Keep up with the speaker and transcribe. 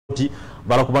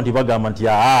balakuba nti bagamba nti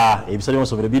ebisale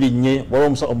by'amasomero biri nnye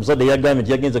waliwo omuzadde yagambye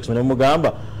nti yagenze kusomera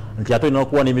mugamba nti ate olina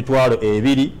okuwa n'emitwalo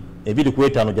ebiri ku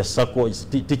etaano gya sako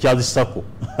tikyazi sako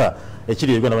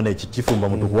ekiri ebigenda bana ekifumba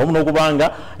mutuku wamu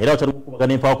n'okubanga era bakyali kukubaga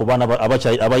n'empawa ku baana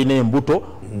abalina embuto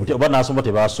banaasomba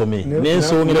tebasome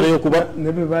n'ensonga y'okuba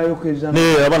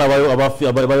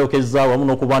abaana bayokezza wamu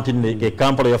n'okuba nti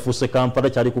Kampala yafuuse Kampala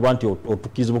kyali kuba nti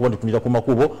otukirizibwa okuba nti tunira ku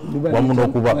makubo wamu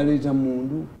n'okuba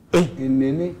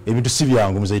ebintu si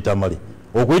byangu muzeyi Tamale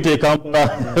okuyita e Kampala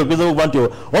okugeza okuba nti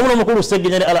wamu n'omukulu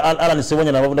Segenya ne Alan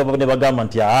Ssewonya ne bagamba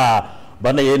nti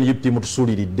bana ye NUP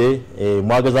mutusuliridde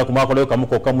mwageza kumakolayo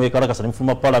kamuko kamwe kalakasa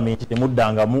nemufuma parliament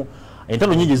temuddangamu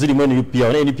entalo nyingi ziri mu NUP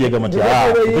ya NUP egamba nti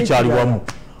tukyali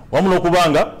wamu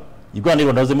n'okubanga Uganda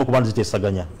ero ndazemu kubanza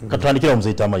zitesaganya katandikira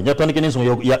muzeyi Tamale nyatandike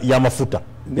n'ensonga y'amafuta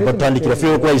batandikira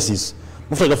fuel crisis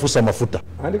mufuta gafuusa amafuta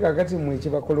andi kakati mu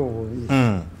ekibakola obubi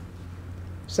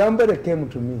somebody came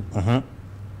to me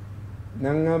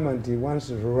nangamba nti wants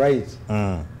to write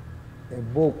a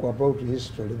book about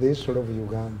history, the history of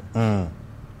Uganda.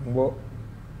 But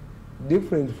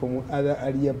different from other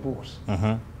earlier books.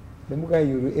 The book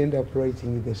you will end up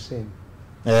writing the same.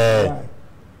 Why?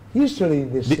 History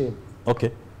is the same.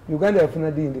 Okay. Uganda have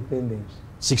not independence.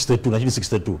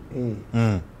 1962.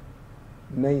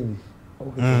 9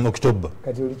 October.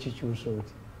 Kati oli kikyusa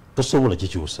oti. Tosobola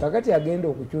kikyusa. Kakati agenda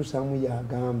okukyusamu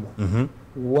yagamba.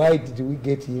 Why did we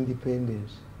get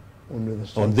independence?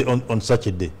 On such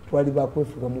a day. Twali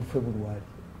bakwefuka mu February.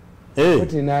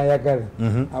 Koti n'ayagala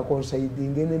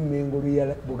akonsaidinge n'emmengo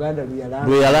Buganda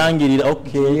luyalangirira.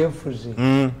 Okay. Yefuze.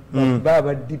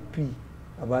 Baba DP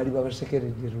abali baba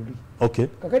secretary ruli. Okay.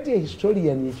 Kakati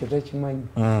historian ekyo takimanyi.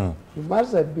 You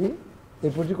must be a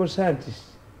political scientist.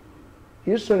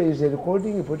 History is a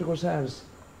recording, a political science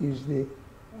is the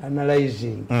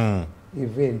analyzing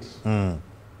events.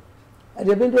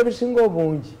 Ati ebintu ebisinga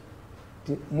obungi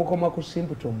mukoma ku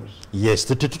symptoms. Yes,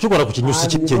 tutukola ku kinyusi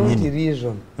kyennyini.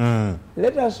 Reason.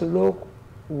 Let us look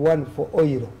one for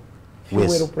oil.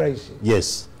 Fuel prices.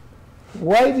 Yes.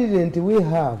 Why didn't we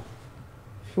have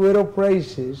fuel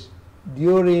prices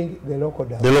during the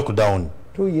lockdown? The lockdown.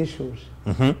 Two issues.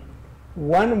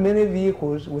 One, many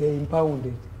vehicles were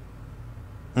impounded.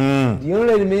 The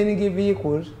only remaining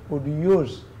vehicles would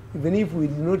use, even if we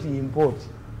did not import.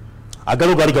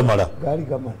 Garigamala.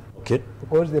 Okay.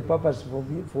 Because the purpose for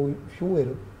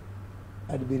fuel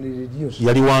had been reduced.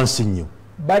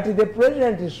 But the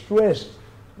president stressed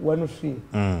one thing.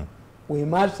 We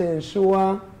must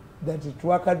ensure that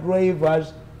trucker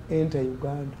drivers enter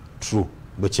Uganda. True.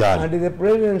 And the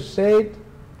president said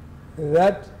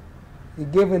that he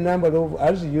gave a number of,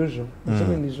 as usual,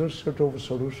 is not sort of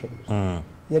solutions.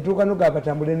 Yatuka no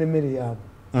gabatambule n'emmere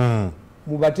yaabwe.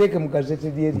 Mubateeke mu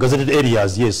gazetted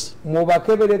areas. Yes.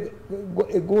 Mubakebere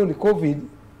egundi COVID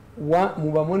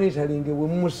muba monitoring we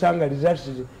mumusanga results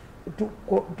to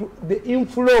the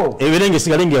inflow. Ebirenge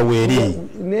sigalenge yaweeri.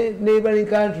 Neighboring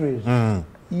countries.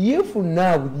 If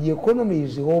now the economy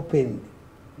is opened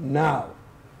now,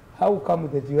 how come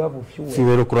that you have a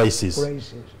fuel crisis?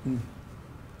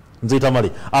 Nze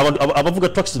Tamale abavuga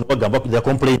taxi bagamba they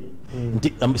complain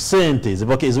nti sente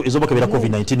ezobakebera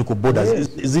COVID-19 ku borders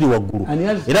ziri waggulu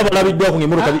era balabiddwa ku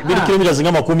ng'emmotoka biri kilomita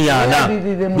zinga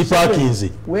 40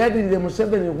 bipakinze. Where did the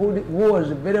Museveni who was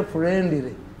very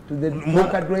friendly to the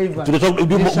trucker drivers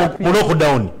mu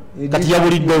lockdown kati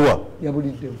yabuliddewa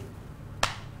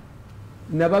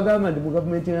nabagamba nti mu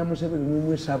gavumenti ya Museveni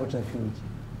mulimu sabotage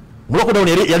lockdown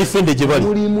yali fende gye bali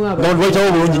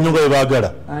wayitawo bulungi nnyo nga bwe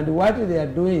baagala. And what they are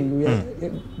doing, we are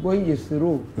going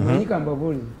through.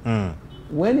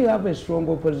 When you have a strong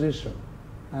opposition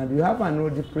and you have an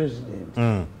old president,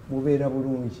 mubeera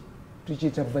bulungi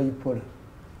tukiyita bipolar.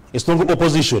 A strong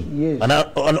opposition. Yes.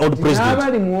 An old president.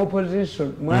 Nabali mu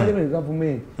opposition mwali mu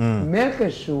government,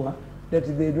 make sure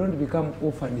that they don't become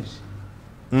orphans.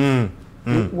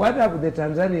 What have the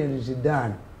Tanzanians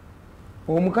done?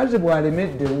 Omukazi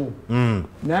bw'alemeddewo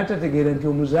n'atategeera nti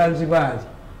omuzanzibaali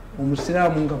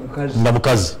omusiraamu nga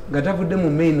mukazi nga tavudde mu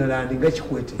mainland nga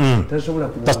Kikwete tasobola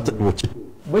kuwangula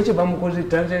bwekyo bamukoze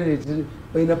Tanzania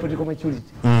balina political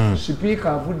maturity.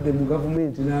 Sipiika avudde mu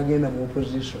gavumenti n'agenda mu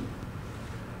opposition.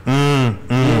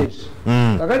 Yes.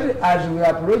 Kakati as we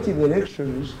approach the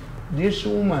elections, this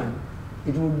woman,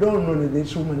 it will dawn on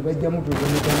this woman bajjamu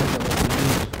tugamutana.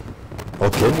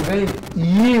 Okay.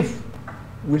 If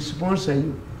we sponsor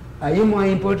you, are you more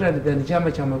important than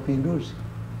Chama cha Mapinduzi?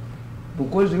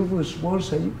 Because if we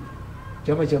sponsor you,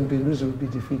 Chama cha Mapinduzi will be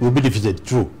defeated. Will be defeated,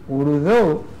 true.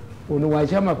 Although, when we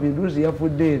Chama Mapinduzi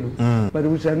yafudde, but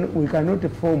we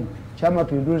cannot form Chama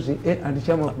Mapinduzi A and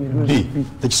Chama Mapinduzi B.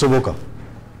 Tekisoboka.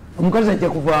 omukazi ajja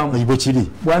kuvaamu ibo kiri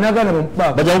bwanagala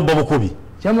bamubaba bajja mu bamukubi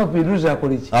chama pinduzi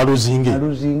akoleki aluzinge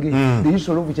the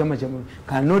issue of chama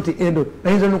cannot end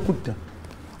bayinza nokutta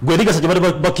gwe liga sajja bali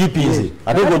bakipinze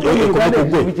ate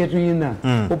gwe biche tuyina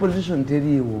opposition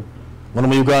teriiwo ngono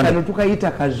mu Uganda kano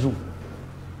tukayita kazu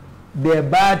the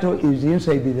battle is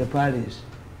inside the palace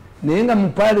nenga mu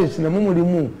palace namu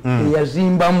mulimu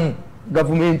yazimbamu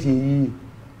government eyiye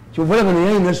kyovula bano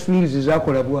yalina swings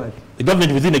zakola bwati the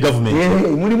government within the government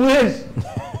mulimu ezi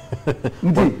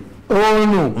nti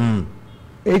ono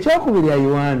ekyokubiri I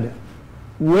wonder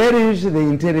where is the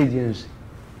intelligence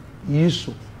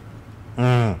issue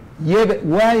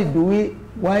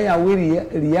why are we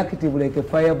reactive like a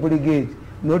fire brigade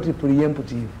not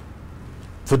preemptive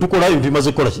fe tukola ibintu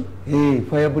bimaze kukola ki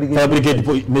fire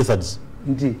brigade methods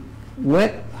nti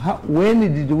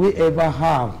when did we ever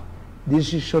have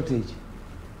this shortage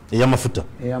eyamafuta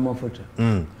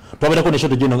twabirako ne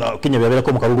shortage eno Kenya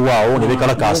byabirako mu kalulu waawo ne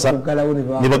bekalakasa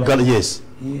ne bagala yes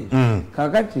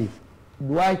kakati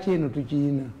lwaki eno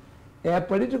tukiyina a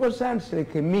political science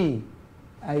like me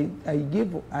I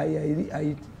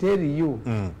tell you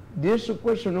this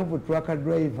question of trucker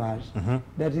drivers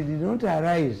that it did not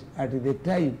arise at the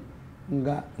time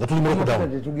nga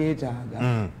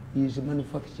tetugeetaaga is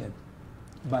manufactured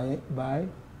by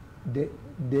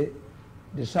the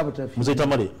subterfuge. Mzee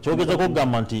Tamale kyogeza ko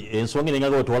gamba nti ensonga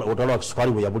nenga otwala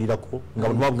kisukali bwe yabulirako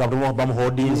nga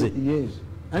bamuhodinze yes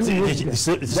and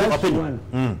that's one.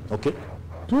 Okay.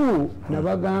 Two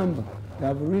nabagamba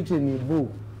have written a book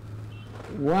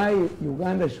why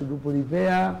Uganda should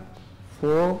prepare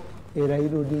for a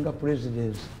Raila Odinga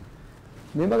presidency.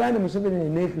 Nembaganda Museveni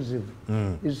inexcessive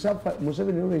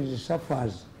Museveni always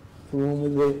suffers from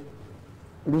the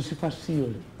Lucifer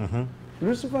theory.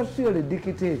 Lucifer theory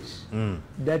dictates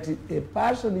that a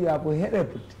person you have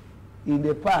helped in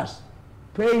the past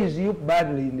pays you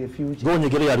badly in the future.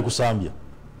 Gonyegere yali kusambya.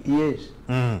 Yes.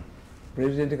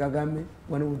 President Kagame,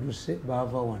 one would say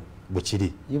Bava one.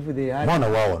 Buchiri. If they had mwana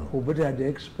wawo Obote had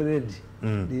explained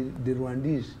the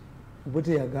Rwandese,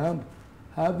 Obote Yagamba,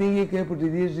 having kept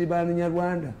this Banya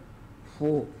Rwanda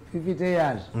for 50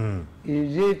 years,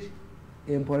 is it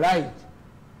impolite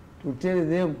to tell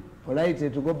them politely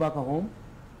to go back home?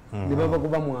 They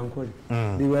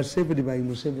were saved by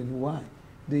Museveni. Why?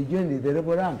 They joined the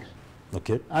rebel ranks.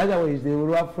 Okay. Otherwise, they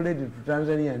would have fled to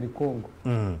Tanzania and Congo,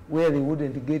 where they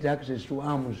wouldn't get access to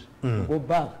arms to go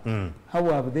back. How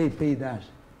have they paid us?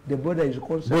 The border is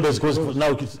close.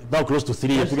 Now close to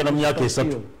 3 years.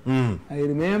 I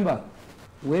remember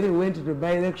when we went to the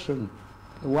by-election,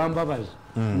 one Babas,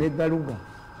 Negaluga,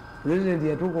 President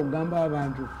Yatuko Gamba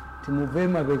Bantu,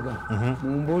 Timuvema Vega,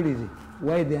 Mumboli,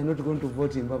 why they are not going to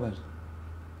vote in Babas?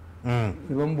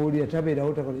 Mumboli, Tabeda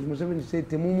Otako, Museveni said,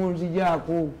 Timumunzi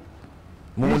Jako.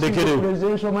 This is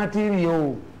presidential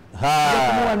material.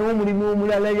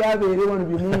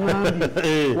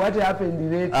 What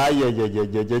happened later?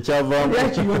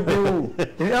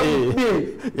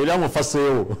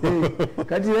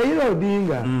 Kati Raila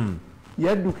Odinga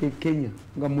yadduka Kenya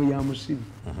nga muyamusibi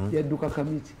yadduka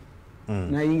kamiti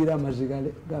nayingira amaziga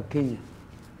ga Kenya.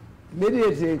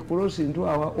 Immediately crossing into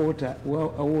our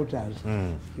waters,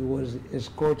 he was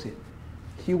escorted.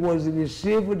 He was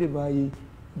received by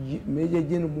Major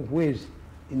General Muhwezi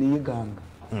in Uganda,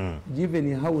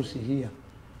 given a house here.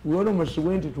 We almost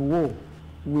went to war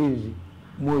with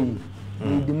Moi,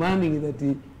 demanding that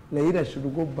Raila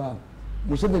should go back.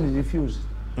 Museveni refused.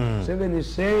 Museveni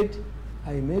said,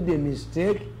 I made a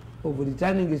mistake of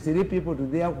returning 3 people to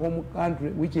their home country,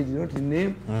 which is not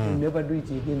named, and never do it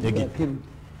again. They are killed.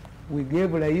 We gave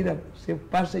Raila safe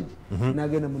passage,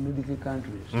 Nagana Monodic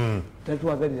countries. That's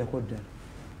what I got done.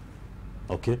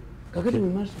 Okay. We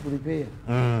must prepare.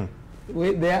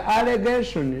 There are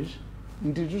allegations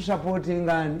into supporting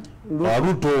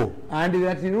Ruto, and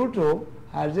that Ruto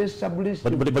has established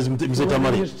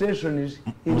stations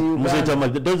in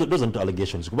Uganda. Those aren't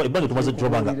allegations.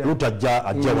 Ruto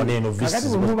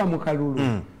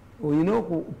you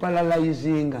know,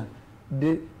 paralyzing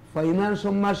the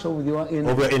financial mass of your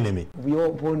enemy, of your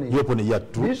opponent.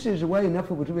 This is why enough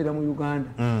of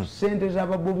Uganda centers of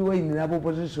a Bobby Wayne in our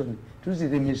opposition to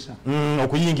the Missa.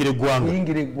 If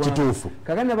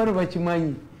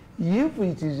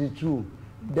it is true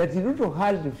that Ruto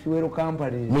has the fuel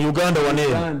company in Uganda,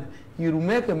 you will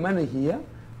make money here.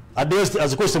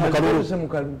 As a question, that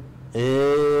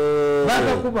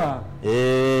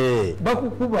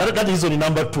is only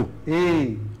number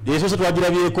 2. Yesu se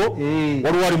twagirabyeko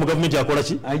waliwo ali mu government yakola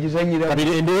ki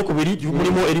kabiri endeyo kubiri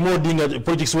mulimo erimo Odinga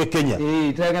politics we Kenya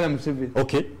tayagala Museveni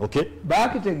okay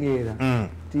bakitegeera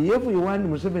if you want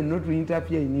Museveni not to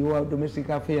interfere in your domestic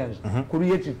affairs,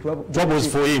 create troubles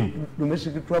for him,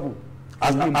 domestic trouble.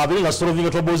 As solving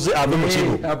troubles,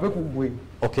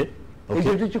 okay.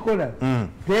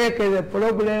 Take the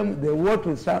problem, the word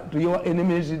to your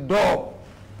enemy's door.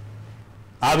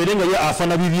 But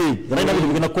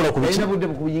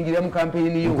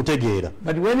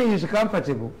when he is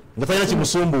comfortable, if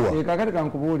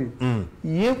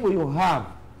you have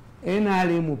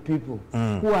NRM people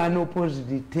who are not opposed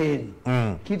 10,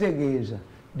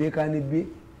 they can be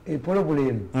a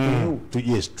problem to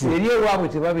you. Yes, true.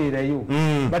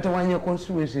 But when your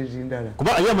constituency is in that,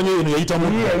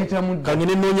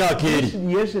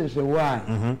 yes, is why.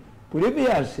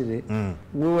 Previously,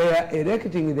 we were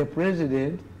electing the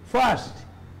president first.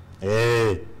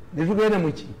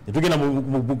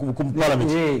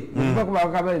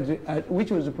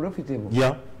 Which was profitable.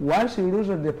 Yeah. Once you lose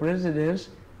the presidency,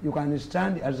 you can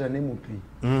stand as an MP.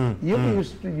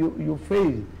 If you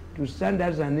fail to stand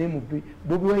as an MP,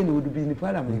 Bobi Wine would be in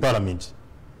Parliament.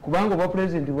 Kubango wa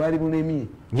president wali munemi.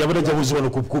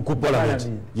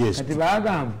 Yes.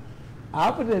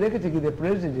 After electing the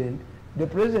president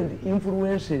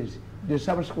influences the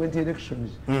subsequent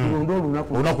elections.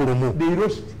 They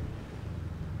roast.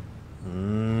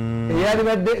 Eyali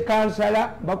badde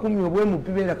kansala bakumye obwemu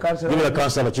pibera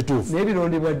kansala kituufu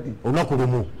n'ebironde badde olunaku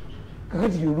lumu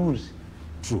kakati you lose.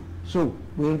 True. So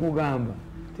bwe nkugamba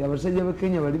ti abasajja ba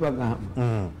Kenya bali bagamba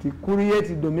ti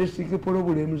create domestic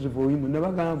problems for him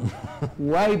nabagamba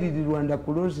why did Rwanda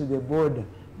close the border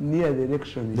near the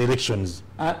elections?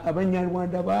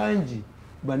 Abanyarwanda bangi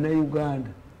bannayuganda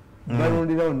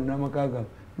balondera wano n'amakaga.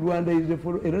 Rwanda is the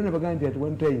era nabagamba at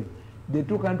one time the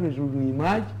two countries will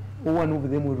emerge, or one of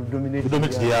them will dominate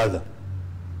the other.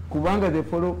 Kubanga they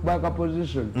follow back a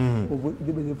position of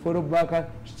the follow back a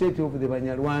state of the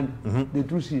Banyarwanda, the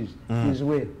Tutsis is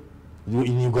where?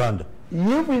 In Uganda.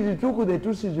 If it took the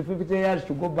Tutsis 50 years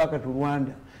to go back to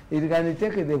Rwanda, it can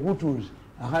take the Hutus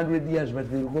 100 years, but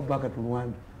they will go back to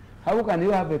Rwanda. How can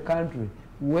you have a country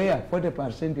where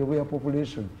 40% of your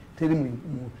population tell me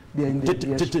they are in the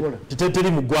diaspora?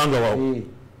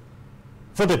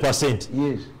 40%?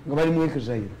 Yes.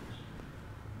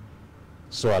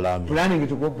 So alarming. Planning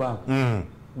to go back.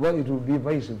 Well, it will be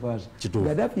vice versa.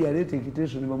 Gaddafi had a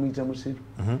dictation Mamita Musitu.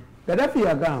 Gaddafi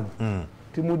agam.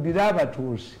 Timudiraba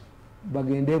tools.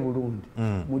 Bagende Burundi.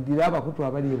 Mudiraba Kutu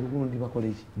Abadi Burundi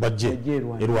College. Budget.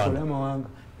 Rwanda.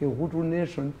 A Hutu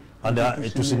nation. And a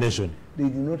Tutsi nation. They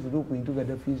did not look into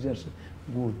Gaddafi's just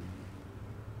good.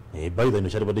 By the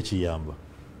Chiyamba.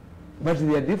 But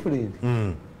they are different.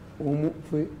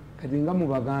 Katinga mu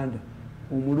Baganda.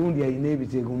 Umurundi ayina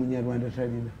ebiteego Munyarwanda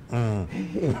talina.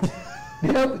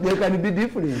 They can be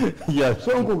different. Yes.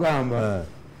 So nkugamba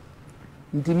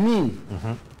nti me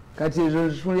kati ezo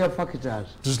zisulia factors.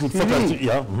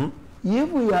 Yeah. If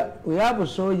we have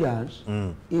soldiers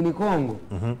in Congo,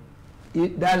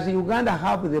 does Uganda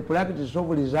have the practice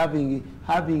of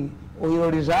having oil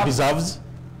reserves?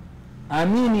 I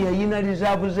mean yayina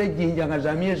reserves ejjinja nga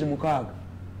za myezi 6.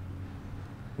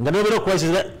 Ngabero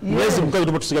kwasiza mwezi mukali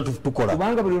tutusiga tukola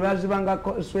kubanga buli bazibanga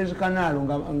Suez Canal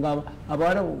nga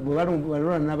abawala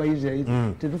balona n'abayisraeli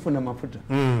tetufuna mafuta.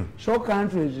 So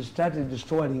countries started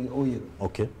storing oil.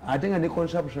 Okay. Ate nga ne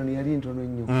consumption yali ntono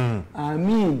nnyo. I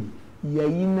mean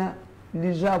yayina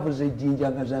reserves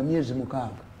ejjinja nga za myezi 6.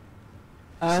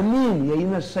 I mean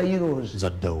yayina silos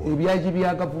ebyaji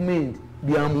bya government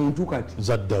bya muntu kati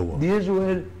zaddawa. These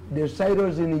were the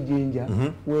silos in Jinja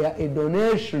were a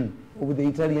donation of the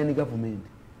Italian government.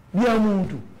 Bya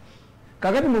muntu.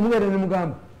 Kakati mumugere ne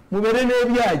mugamba mubere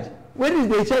n'ebyaji. Where is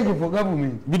the charge for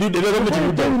government? The government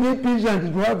would tell me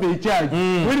peasant to have a charge.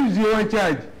 Where is your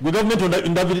charge? The government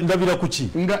ndabira kuchi.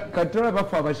 Nga katola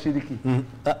bafa abashiriki.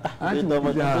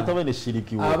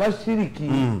 Abashiriki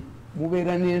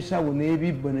mubera n'ensawo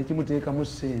n'ebibbo nekimuteeka mu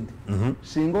ssente.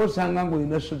 Singa osanga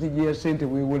ng'olina strategy ya ssente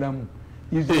weewolamu.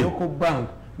 Is a local bank.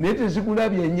 Naye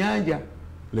tezikulabya ennyanja.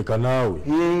 Leka nawe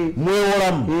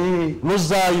mwewolamu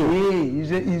nozaayo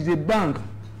is a bank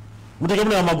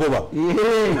mutegemu n'amagoba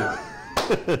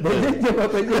bajja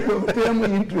bateramu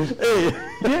interest.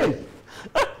 Yes.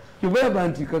 Kibalaba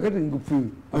nti kakati ngufu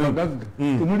abagagga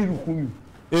temuli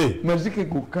 100 mazike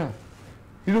gokka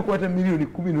lirukwata milioni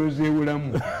 10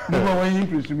 nozeewolamu nibawa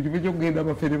interest mu kifo ky'okugenda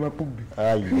abafere bakubbi.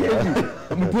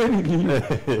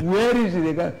 Where is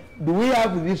the do we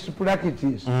have this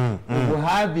practice of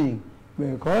having?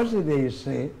 Because they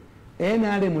say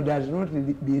NRM does not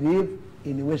believe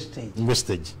in wastage.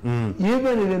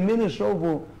 Even the Ministry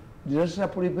of Disaster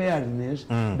Preparedness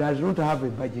does not have a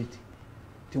budget.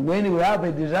 When we have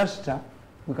a disaster,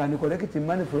 We can collect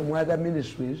money from other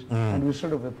ministries and we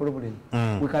solve a problem.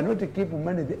 We cannot keep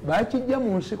money there.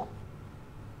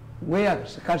 Where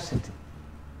scarcity.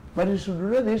 But you should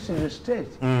know this in the state.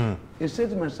 A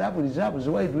state must have reserves.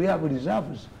 Why do we have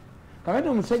reserves? How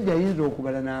do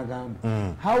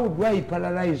I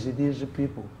paralyze these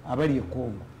people? Abali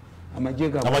Congo.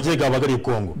 Amajega abagari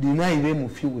Congo. Deny them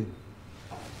fuel.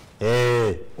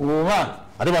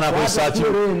 Ate bana ko sachi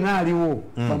naliwo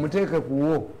bamuteka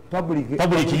kuwo public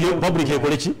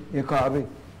ekoleki ekabe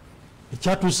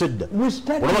ekyatusedda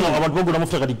olaba abantu bagula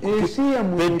mafuta kati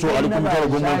petro ali ku mitwalo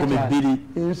gomwe bbiri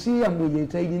ensi yamwe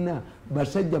yetayina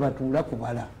basajja batuula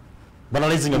kubala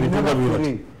banalizinga bitunga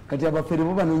bibati kati abafere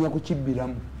bo banoonya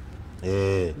kukibbiramu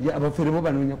abafere bo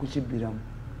banoonya kukibbiramu.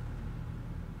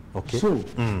 Okay. So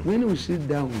when we sit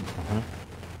down,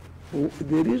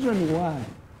 the reason why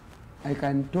I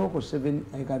can talk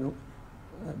I can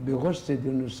be hosted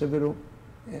on several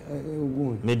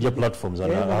media platforms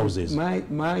and houses. Mine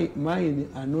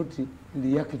are not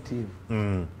reactive.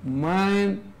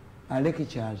 Mine are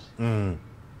lectures,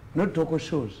 not talk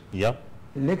shows. Yeah.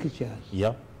 Lectures.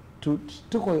 Yeah. To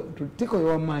tickle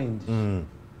your mind.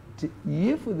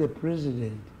 If the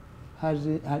president had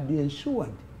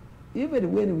ensured,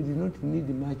 even when we did not need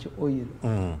much oil,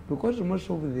 because most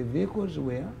of the vehicles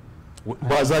were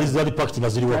taxis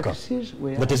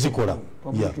were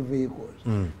public vehicles,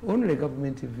 only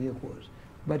government vehicles.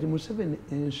 But Museveni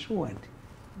ensured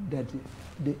that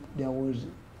there was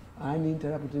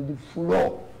uninterrupted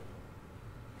flow.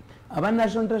 Aba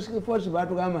National Task Force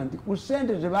batugamba nti ku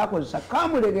sente ze bakozesa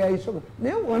kamulega yayisoka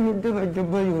naye wanudde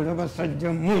bajobayola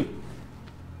basajja mmwe.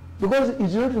 Because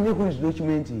it's not me who is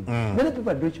documenting. Many people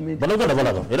are documenting.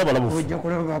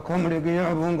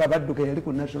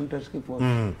 National Task Force.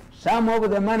 Some of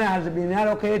the money has been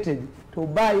allocated to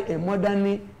buy a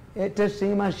modern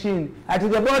testing machine at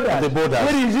the borders.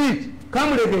 Where is it?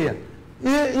 Come here.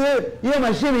 Your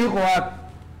machine is what?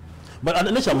 But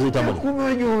unless I was in Tamale.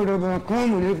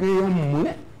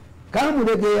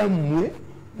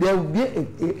 There will be a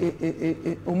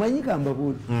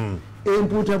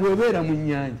emputa bwebera mu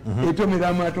nnyanja etomera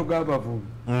amaato g'abavubi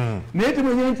naye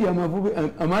tumanye nti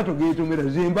amaato geetomera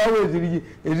zembaawo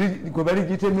kwe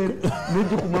baligitemera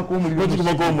negikumako omuliro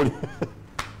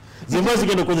zembaawo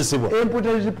zigenda okukozesebwa.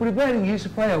 Emputa is preparing his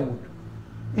firewood.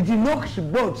 It knocks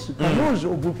boats, canoes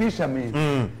of fishermen.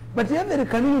 But every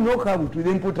canoe knock out, the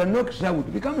emputa knocks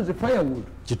out, becomes a firewood.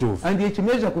 And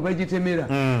ekimeza kwe bagitemera.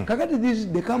 Kakati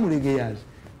the Kamulegeyas,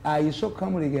 I saw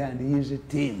Kamulegey and his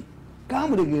team.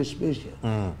 Kamulegey is special,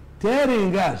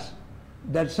 telling us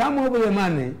that some of the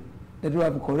money that we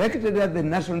have collected at the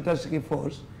National Task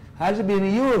Force has been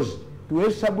used to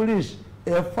establish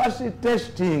a fast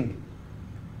testing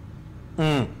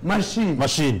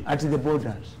machine at the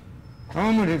borders.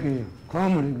 Kamulegey,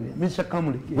 Mr.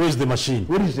 Kamulegey. Where is the machine?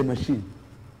 Where is the machine?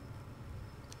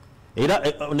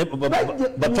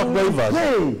 But truck drivers.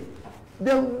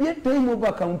 There will be a time of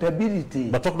accountability.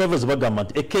 But truck drivers bagamba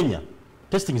nti Kenya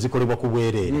testing zikolebwa ku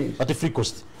bwereere ate free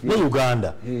cost ne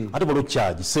Uganda ate bolo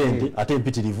charge sente ate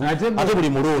empitirivu ate buli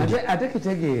mulundi ate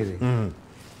kitegeere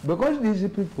because these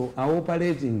people are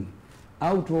operating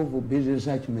out of business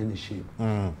acumenship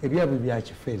ebyabwe bya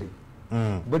kifere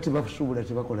bo tebakusuubula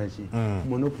tebakola ki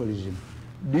monopolism.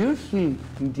 Do you think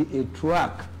nti a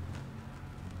truck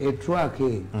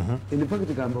in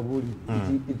fact gamba buli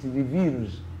it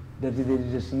reveals that there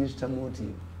is a sinister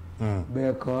motive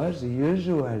because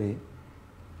usually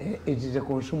it is a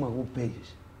consumer who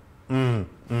pays.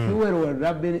 Fuel would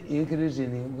have been increased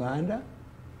in Uganda,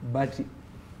 but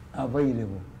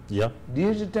available. Yeah.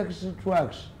 These taxi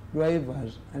trucks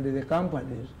drivers and the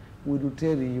companies will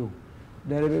tell you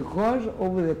that because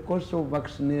of the cost of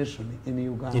vaccination in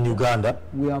Uganda,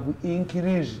 we have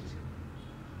increased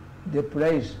the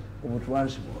price of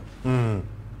transport.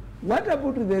 What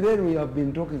about the rail we have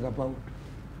been talking about?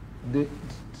 The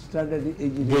standard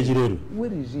gauge rail.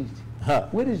 Where is it?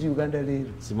 Where is Uganda rail?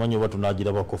 Simanyi watu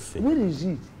nagira ffe. Where is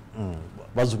it?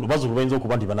 Bazukulu bayinza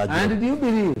okuba nti banagira. And do you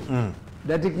believe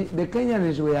that the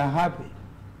Kenyans were happy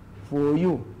for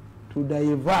you to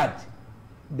divert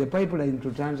the pipeline to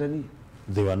Tanzania?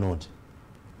 They were not.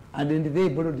 And then they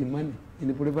borrowed the money in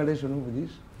the preparation of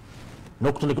this?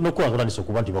 N'okwangalanisa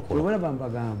okuba nti bakola. Olaba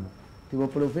mbagamba tiba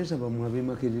professor bamwe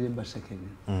abemakirire mbasekere.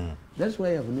 That's why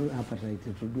I have no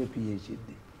appetite to do a PhD.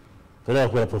 Tolera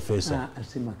kuba professor.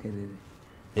 Simakerere.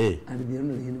 And the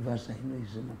only university I know is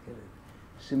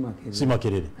Simakerere.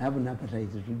 Simakerere. I have no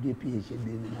appetite to do a PhD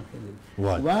in Makerere.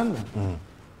 Why?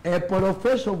 A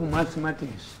professor of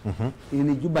mathematics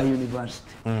in Juba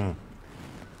University.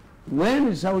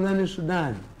 When Southern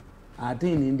Sudan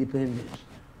attained independence,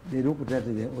 they looked at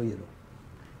the oil.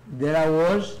 There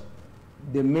was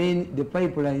the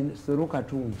pipeline through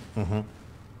Khartoum.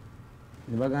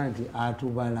 Nebaganti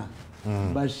atubala.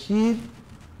 Bashir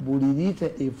bulirita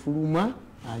efuluma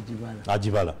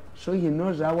ajibala. So he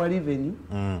knows our revenue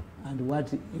and what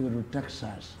he will tax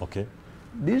us. Okay.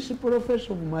 This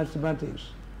professor of mathematics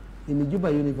in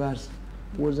Juba University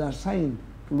was assigned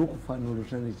to look for an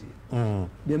alternative.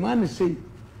 The man said,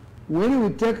 when we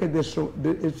take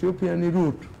the Ethiopian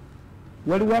route,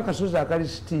 wali wakasoza akali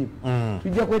steep,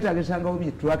 tujja kwetagesanga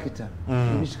obi tractor,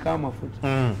 ebisika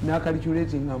amafuta,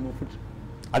 n'akalculating amafuta.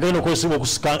 Agenda okozesebwa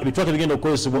okusika bitwake bigenda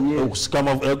okozesebwa okusika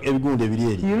ebigundi ebiri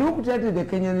eri. He looked at the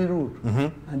Kenyan route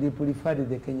and he preferred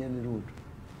the Kenyan route.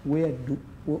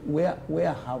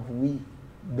 Where have we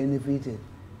benefited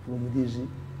from these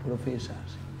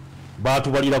professors?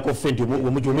 Batubalirako fenti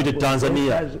omujumite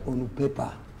Tanzania. On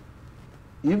paper.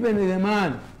 Even the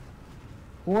man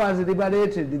who has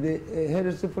liberated the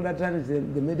health fraternity,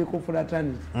 the medical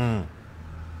fraternity,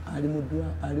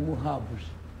 alimu herbs,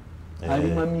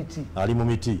 alimu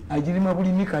miti, ajirima buli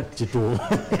mikati.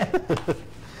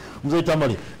 Mzee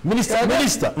Tamale,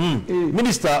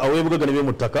 minister awebugaga ne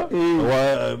by'omutaka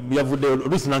yavudde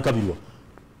Ruth Nankabirwa.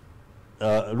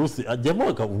 Ruth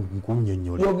ajamoka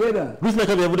kunnyonnyola. Yogera. Ruth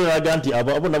Nankabirwa yavudde n'aga nti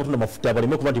abo n'abatunda mafuta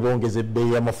baleme kuba nti bongeza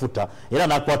ebbeeyi y'amafuta era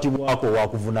n'akwatibwako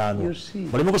wakuvunaanwa.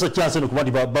 Baleme kukosa chance eno kuba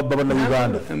nti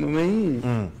bannayuganda. Amanyi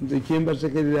nze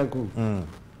kyembasekererako.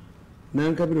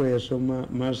 Nankabirwa yasoma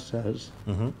masters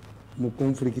mu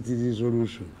conflict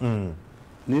resolution.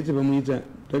 Naye tebamuyita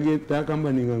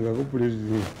takambaningangako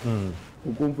president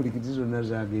ku conflict zonna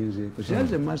zagenzeeko. She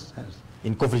has a masters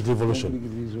in conflict resolution.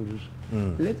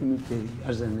 Let me tell you,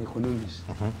 as an economist,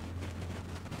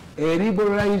 a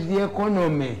liberalized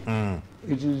economy,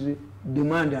 it is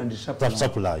demand and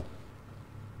supply.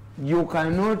 You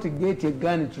cannot get a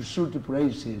gun to shoot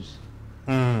prices.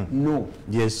 No.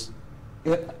 Yes.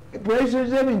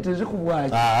 Prices even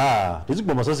tezikubwaji.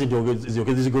 Tezikuba masasi ndio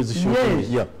zishoot.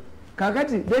 Yeah.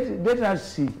 Kakati let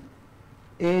us see.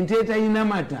 Enteta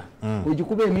inamata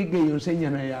ojikuba emigga yonse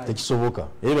nyana yayo. Tekisoboka.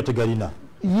 Eba tegalina.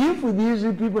 If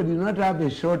these people do not have a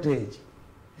shortage,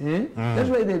 that's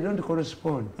why they don't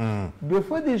correspond.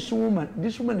 Before this woman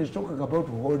is talking about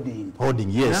hoarding. Hoarding,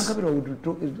 yes.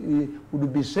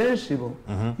 Would be sensible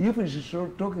if she's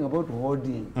talking about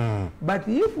hoarding. But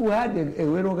if we had a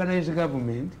well-organized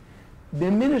government,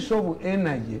 the Minister of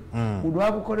Energy would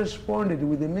have corresponded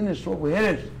with the Minister of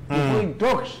Health before he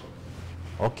talks.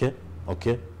 Okay.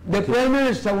 The Prime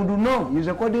Minister would know. He's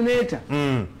a coordinator.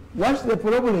 What's the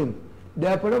problem?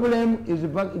 The problem is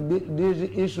these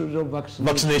issues of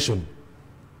vaccination.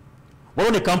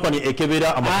 What a company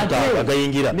ekebera amafuta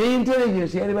agayingira. The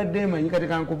intelligence yalibadde kati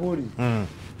kankubuli.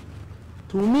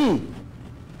 To me,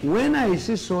 when I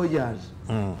see soldiers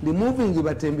removing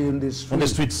Batembe on the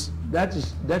streets, that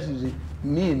is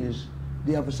means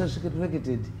they have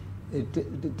suspected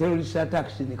terrorist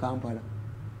attacks in Kampala.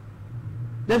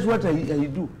 That's what I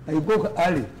do. I go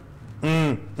early.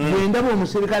 Ndaba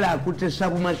omuserikale akutte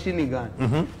submachine gun.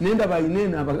 Nenda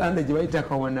bayinena abaganda gye bayita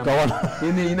kawana.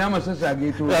 Ene ina amasasi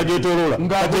ageetoloola.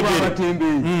 Ng'agoba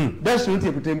Batembe. That's not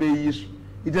a Batembe issue.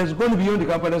 It has gone beyond the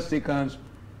Kampala State Council.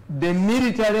 The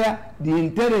military, the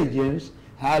intelligence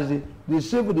has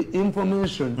received the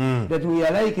information that we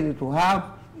are likely to have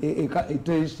a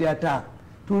terrorist attack.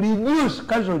 To reduce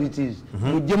casualties,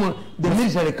 the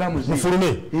military comes in.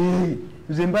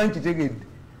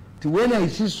 When I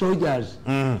see soldiers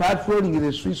patrolling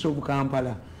the streets of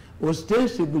Kampala,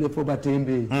 ostensibly for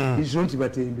Batembe, it's not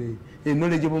Batembe, a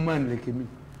knowledgeable man like me.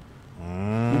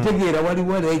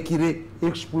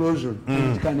 Explosion,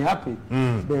 it can happen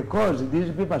because these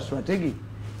people are strategic.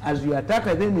 As you attack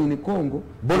them in Congo,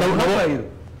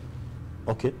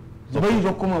 okay.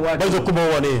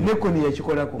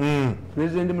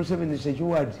 President Museveni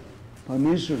secured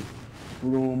permission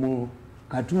from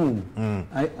Khartoum,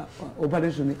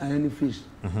 Operation Iron Fist.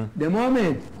 The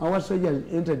moment our soldiers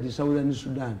entered the southern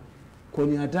Sudan,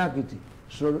 when you attack it,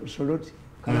 Soroti,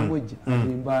 Karamoja, and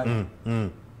Zimbabwe.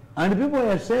 And people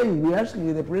are saying, we're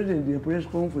asking the president in the press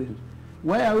conference,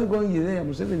 why are we going there?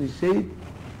 Museveni said,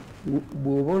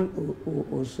 okuba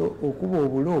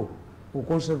obulo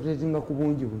oconcentrating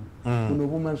kubungi buno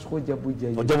buma sikoja bujja.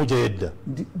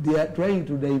 They are trying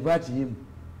to divert him.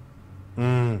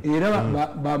 Era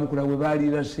bamukula we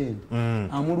balira sente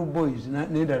Amuru boys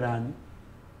Netherlands.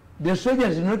 The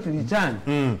soldiers did not return.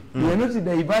 They are not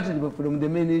diverted from the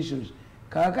main issues.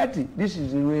 Kakati, this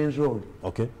is the Ruins Road.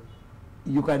 Okay.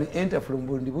 You can enter from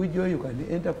Bondibujo, you can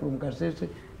enter from Kasese,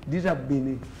 these have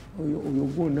been oyo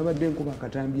gwo nabadde nkuba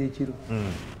akatambi ekiro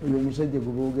oyo omusajja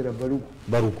gwe boogera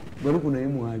baluku naye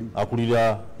mwali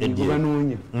akulira gwe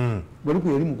banoonya baluku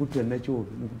yali mukutta nakyobe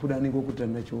mukupulaninga okutta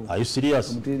nakyobe are you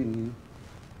serious omuteringi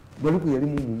baluku yali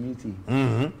mu meeting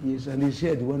yes and he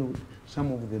shared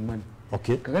some of the money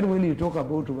okay kakati when you talk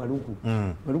about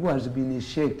baluku has been a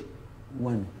sheikh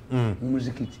one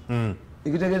muzikiti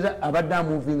ekitegeeza abadde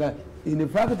amuvinga in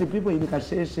fact the people in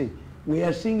Kasese we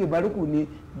are seeing baluku ni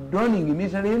donning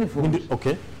military uniforms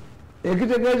okay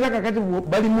ekitegeeza kakati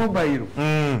bali mobile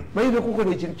bayinza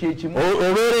kukola ekintu kyekimu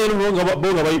obeera nga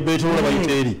bonga betolola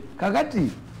bayiteeri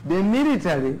kakati the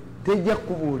military tejja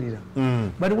kubuulira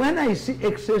but when I see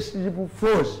excessive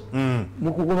force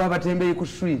mu kugoba abatembeyi ku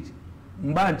street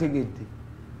mba ntegedde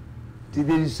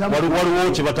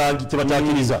waliwo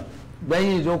kyebataakiriza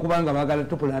bayinza okuba nga baagala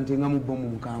topulantinga mu bomu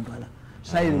mu Kampala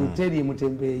sayiri muteri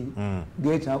mutembeyi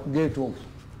get off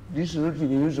this is not the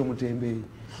use mutembeyi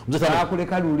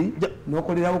akuleka luli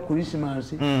nokolerawo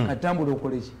Christmas katambula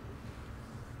okoleki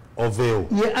oveo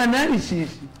ye analysis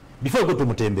before go to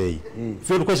mutembeyi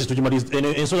field questions tujimaliza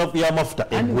ensonga ya mafuta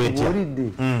egwetya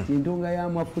olidde entonga ya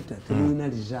mafuta terina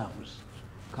reserves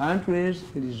countries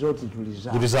resort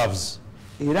to reserves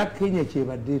era Kenya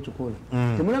kyebadde tukola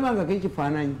temulabanga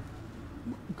kekifaananyi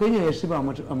Kenya yasiba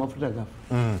amafuta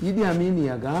gafu Idi Amin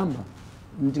yagamba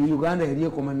nti Uganda yali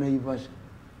ekoma Naivasha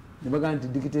nebaga nti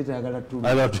dictator agala tulu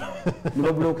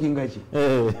niba blockinga ki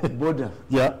border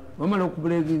wamala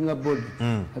okubreakinga border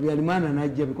Habyarimana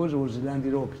najja because it was land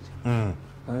locked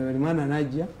Habyarimana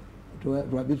najja to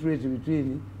arbitrate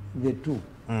between the two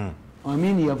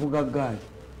Amin yavuga gaali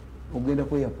ogenda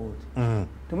ku airport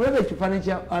temulaba ekifaananyi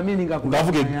kya Amin nga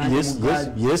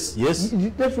yes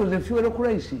that was a fuel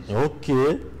crisis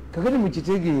okay kakati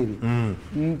mukitegeere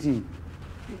nti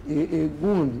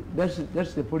gundi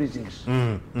that's the politics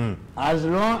as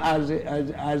long as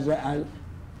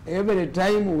every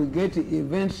time we get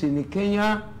events in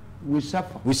Kenya we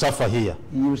suffer here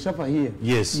you suffer here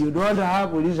yes you don't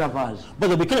have reservoirs but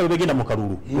the Kenya begenda mu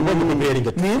kalulu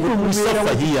we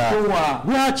suffer here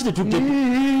lwaki tutte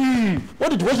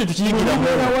what tukiyigira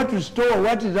what to store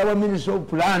what is our ministry of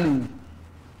planning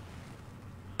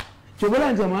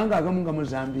kyobola nti amawanga agamu nga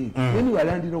Mozambique when you are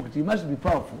landing locked you must be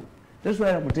powerful. That's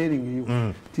why I'm telling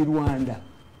you ti Rwanda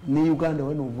ni Uganda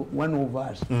one of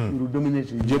us will dominate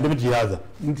the other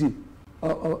nti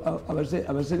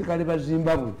abaserikale ba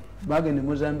Zimbabwe bagende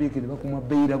Mozambique ne bakuma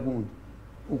beira gundi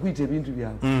okuyita ebintu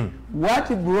byabwe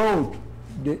what brought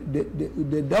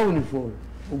the downfall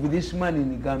of this man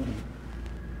in Gambia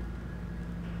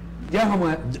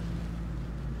jahama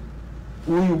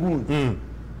uyu gundi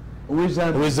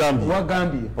Zambia wa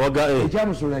Gambia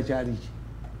ekyamusula kyaliki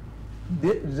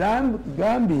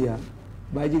Gambia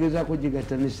bajigezaako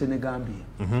jigatta ne Senegambia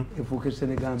efuuke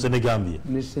Senegambia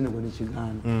ne Senegal ne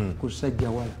Kiganda ku ssajja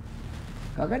wala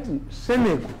kakati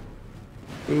Senegal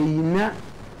eyina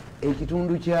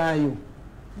ekitundu kyayo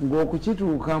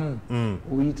ng'okukituukamu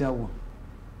oyitawa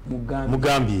mu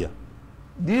Gambia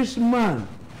this man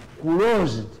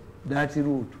closed that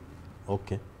route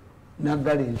okay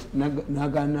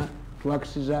nagana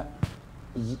twakisiza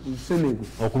Senegal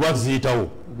okuba ziyitawo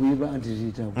okuyiba nti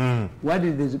ziyitawo what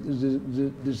did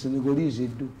the Senegalese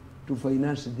do to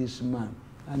finance this man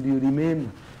and you remember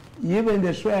even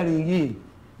the swearing in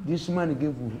this man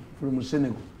gave from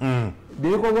Senegal the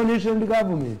recognition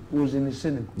government was in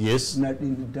Senegal yes not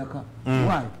in Dakar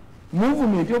why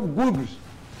movement of goods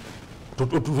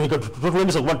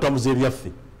tutulembesa kuba tutamuza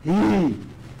ebyaffe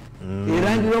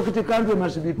Iran rocket country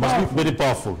must be very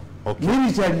powerful okay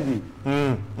militarily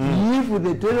if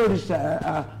the terrorists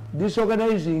are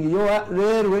disorganizing your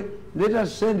railway let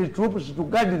us send the troops to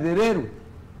guard the railway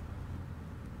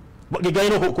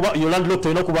gigayino kuba your landlord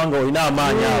toyina kubanga olina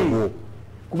amaanyi ago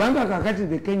kubanga kakati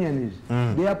the Kenyans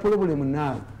their problem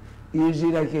now is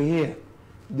like here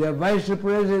the vice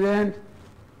president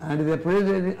and the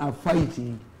president are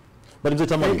fighting. But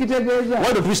Tamale,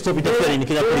 why don't we stop interfering in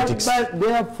Kenya politics?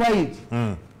 They are fight.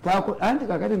 Anti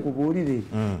kakati nkubuulire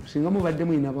singa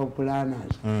mubaddemu ina ba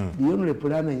planners the only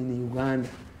planner in Uganda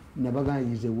nabaga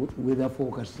is a weather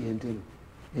forecast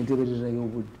entebereza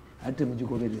y'obudde ate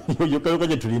mugigoberera yokayoka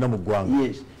gye tulina mu ggwanga.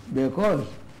 Yes, because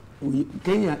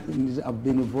Kenya have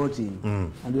been voting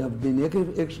and we have been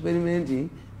experimenting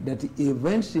that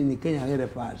events in Kenya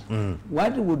help us.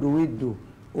 What would we do?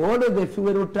 All of the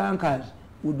fuel tankers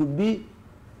would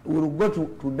go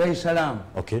to Dar es Salaam.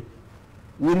 Okay.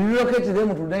 We relocate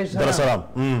them to Dar es Salaam.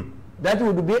 That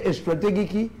would be a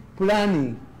strategic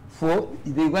planning for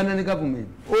the Ugandan government,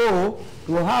 or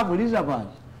to have reservoirs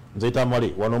nze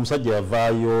Tamale wano omusajja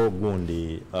yavaayo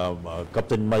gundi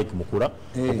Captain Mike Mukula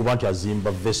okuba nti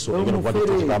azimba vessel engeno okuba nti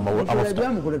teeka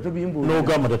amafuta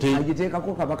n'ogamba tate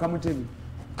agiteekako kabaka Mutebi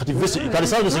kati vessel kati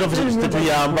saa zino vessel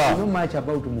tetuyamba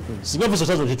singa vessel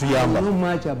saa zino tetuyamba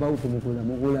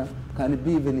Mukula can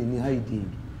be even in hiding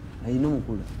ayina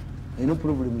Mukula ayina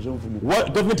problem z'omufumu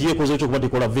gavumenti yeekoze ekyo okuba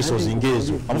tekola vessels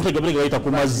ng'ezo amafuta gabire gayita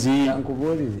ku mazzi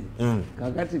nkubuulire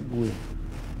kakati gwe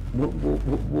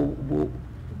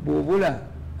bw'obula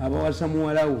abawasa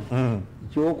muwalawo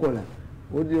kyokola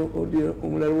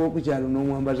omulala w'okukyalo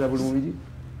n'omwambaza bulungi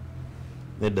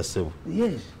nedda ssebo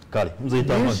yes kale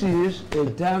this is a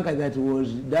tanker that was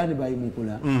done by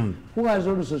Mukula who has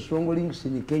also strong links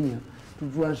in Kenya to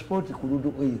transport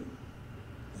crude oil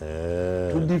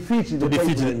to defeat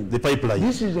the pipeline.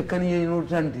 This is a Kenyan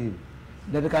alternative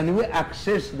that can we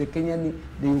access the Kenyan,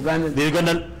 the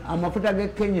Ugandan. Amafuta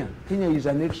ge Kenya is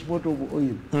an export of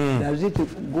oil. Does it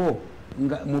go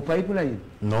mu pipeline?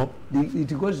 No.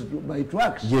 It goes by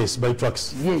trucks. Yes, by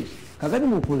trucks. Yes. Kakati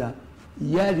Mukula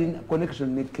yali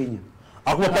connection ne Kenya.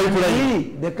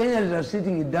 Pipeline. The Kenyans are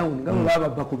sitting down. Ngamu baba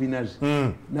bakubinazi.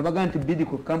 Nabaganti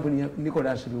Bidco company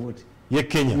Nicholas Biwoti. Ye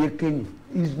Kenya.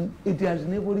 It has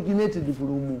never originated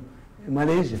from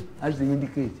Malaysia, as they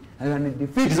indicate. And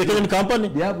it is a Kenyan company?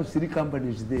 They have 3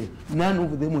 companies there. None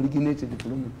of them originated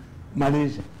from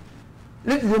Malaysia.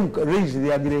 Let them raise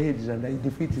their grey heads and I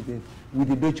defeat them with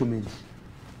the documents.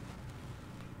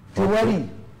 Tewali.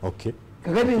 Okay.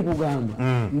 Kakati nkugamba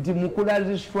nti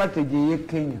Mukula's strategy ye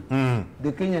Kenya.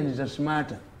 The Kenyans are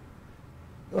smarter.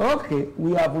 Okay,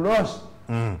 we have lost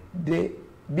the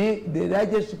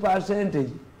largest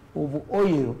percentage of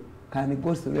oil can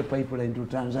go through the pipeline to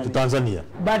Tanzania.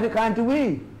 But can't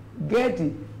we get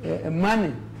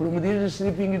money from these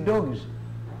sleeping dogs?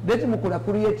 Let Mukula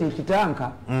create a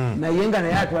tanker na yenga na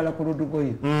yatu ala kurudu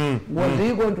oil. Was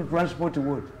he going to transport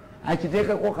what?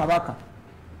 Achiteka kwa kabaka.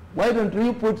 Why don't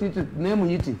you put it name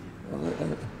it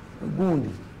gundi?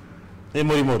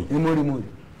 Emori.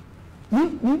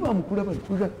 Niba Mukula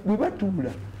batula.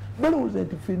 But was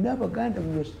that if you never got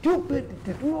them, you're stupid.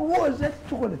 Was that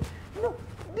chocolate? No,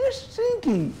 this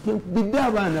thinking can be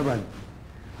done.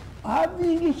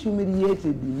 Having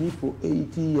humiliated me for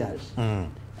 80 years.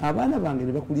 Abana bange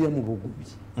ne bakulia mu bugubi.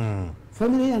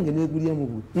 Family yange ne kulia mu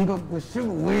bugubi. Nga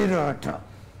kwesibu wirata.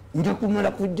 Nja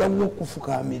kumala kujjawo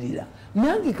okufukamirira.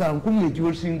 Nange kankumye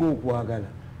ekyosinga okwagala.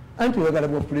 Anti oyagala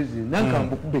bwa president nanka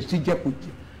mbukube sijja kujja.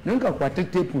 Nanka kwate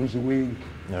tape nziweyi.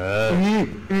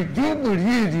 Ijubu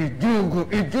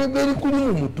kuli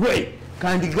mu mutwe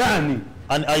kandi gani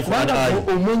an eye for an eye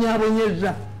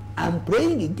omonyabonyeza. I'm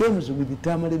playing games with the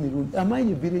Tamale mirundi. Am I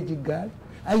a village girl?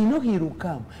 I know he will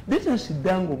come. Let us sit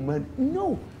down on money.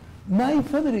 No. My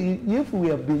family, if we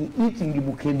have been eating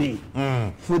mukene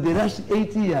for the last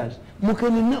 80 years,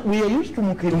 mukene, we are used to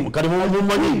mukene.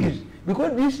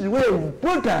 Because this is where we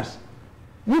put us.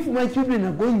 If my children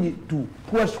are going to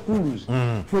poor schools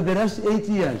for the last 8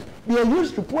 years, they are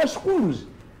used to poor schools.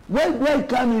 Why do I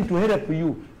come in to help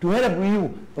you? To help you?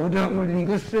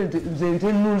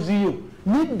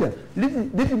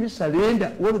 Let me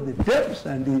surrender all the tapes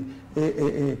and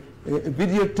the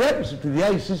video tapes to the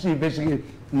ICC investigation.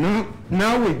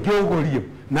 Now we go you.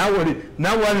 Now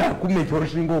I could make your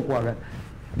single quarter.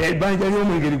 I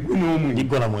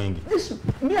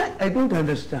don't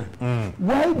understand.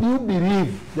 Why do you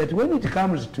believe that when it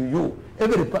comes to you,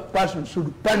 every person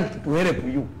should panic to help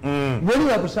you? When you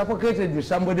have suffocated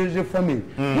somebody's family,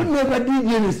 you never did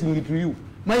anything to you.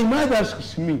 My mother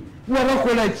asks me, you are not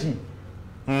quality.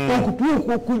 Nothing.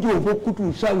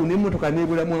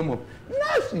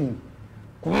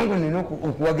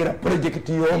 Project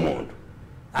your mouth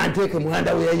and take a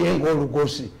mother where you go to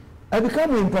see. I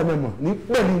become in Panama.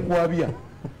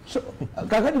 So,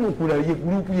 Kakati Mukula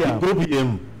group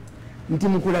M.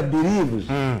 Mukula believes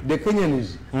the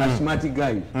Kenyans are smart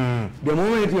guys. The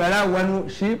moment you allow one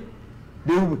ship,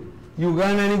 the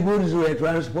Ugandan goods were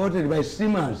transported by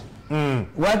steamers.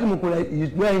 What Mukula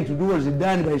is trying to do was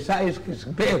done by Sai's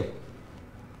Bell,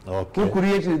 who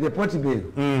created the port bill.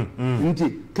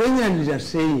 Kenyans are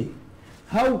saying,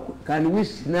 how can we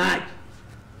snatch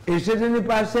a certain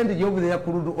percentage of their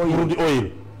crude oil?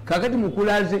 Kakati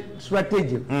Mukula's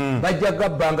strategy, Bajaga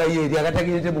Banga Yeri,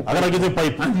 Akatagete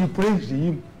pipe, and you praise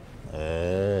him.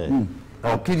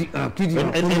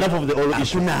 Enough of the oil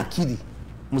issue.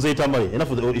 Mzee Tamale,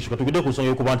 enough of the oil issue. Tukide kusonga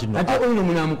yokubanti no. Ate oil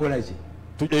muna mukolaje.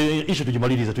 Issue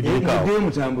tujimaliriza tujireka. Tude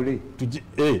mutambule.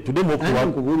 Today walk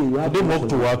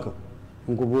to work.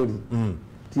 Nkubuli.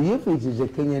 If it is a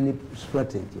Kenyan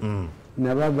strategy,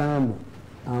 Nabagamba,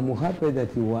 I'm happy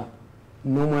that you are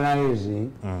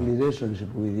normalizing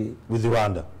relationship with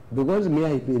Rwanda. because me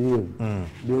I believe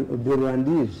the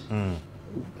Rwandese,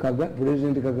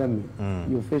 President Kagame,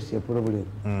 you face a problem,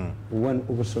 one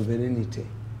of sovereignty.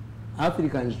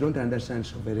 Africans don't understand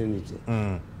sovereignty.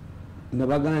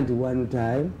 Nabaganti one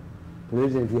time,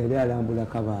 President yali alambula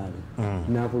Kabale,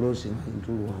 nakulosinga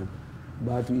into Rwanda,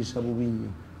 batu isabubinyo.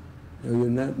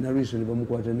 Na reason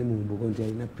bamukwata ne mumbuko nti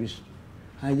alina pistol.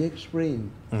 I explained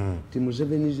to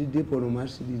Museveni's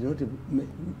diplomacy did not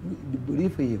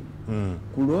believe him.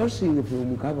 Crossing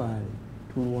from Kabale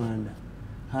to Rwanda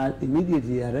had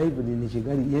immediately arrived in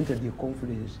Kigali, he entered the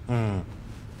conference.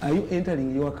 Are you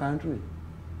entering your country?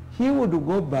 He would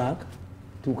go back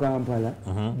to Kampala,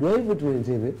 drive to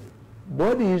Entebbe,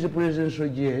 board his presidential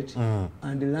jet,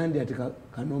 and land at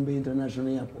Kanombe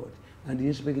International Airport and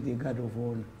inspect the guard of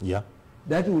honor. Yeah.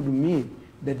 That would mean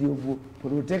that you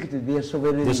protected their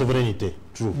sovereignty. The sovereignty,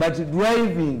 true. But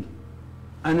driving,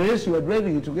 unless you are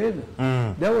driving together,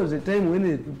 there was a time when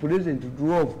the president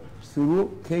drove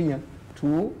through Kenya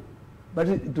to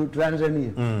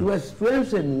Tanzania. He was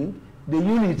strengthening the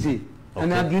unity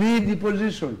and agreed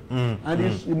position.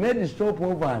 And he made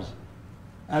stopovers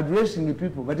addressing the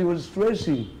people, but he was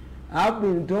stressing. I've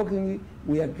been talking,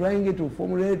 we are trying to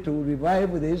formulate, to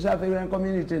revive the East African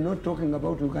community, not talking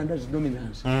about Uganda's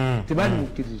dominance.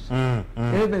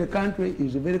 Every country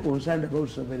is very concerned about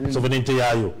sovereignty. Sovereignty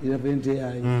yayo.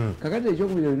 Kakati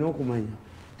ekyokubiri n'okumanya.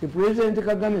 The President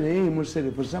Kagame naye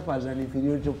himself suffers an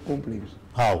inferiority complex.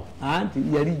 How? Anti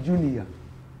yali junior.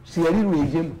 Si yali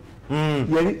Rwejema.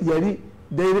 Yali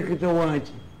director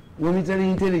wanchi.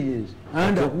 Military intelligence.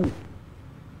 Under who?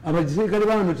 Abaserikale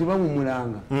bano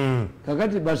tebamumulanga.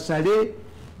 Kakati basale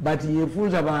but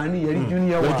yefunza bani yali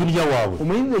junior waabwe.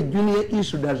 Omanyi the junior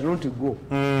issue does not go.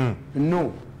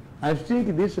 No. I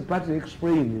think this part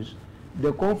explains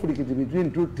the conflict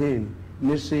between 210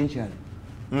 next century.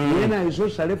 When I saw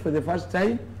Saleh for the first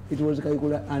time, it was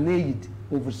an age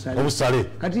of Saleh.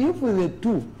 Kati if the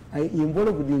two are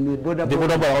involved in the border on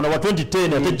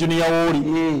 2010 at junior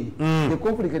the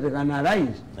conflict can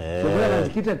arise. So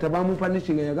kita tabamu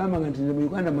punishing yagamba nti mu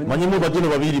Uganda manyimu bagino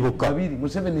babiri bokka.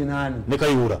 Museveni nani? Ne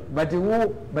Kayihura. But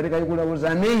Kayihura was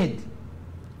an aide.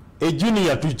 A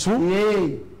junior to two?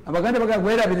 Abaganda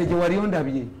bagagwera bireje wali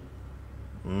ondabye.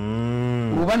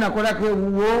 Ubana kola ke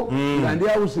uwo ngandi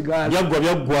ausigala.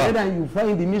 Byagwa. Then you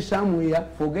find me somewhere,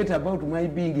 forget about my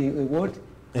being a what?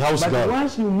 A house but girl.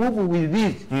 Once you move with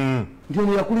it,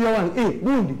 ndio yakulia wangu,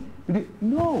 bundi.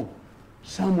 No.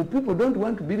 Some people don't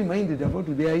want to be reminded about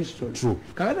their history. True.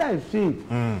 Because I think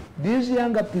these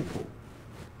younger people,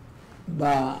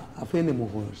 Afende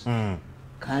Muhoozi,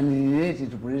 can relate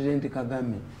to President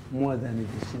Kagame more than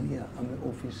the senior army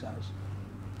officers.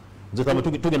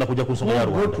 Tugenda kuja kusoma ya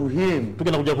Rwanda. Go to him.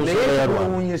 Tugenda kuja kusoma ya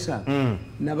Rwanda.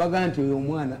 Nabaga nti oyo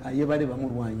mwana ayebale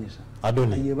bamulwanyisa.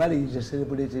 Adoni. Ayebale is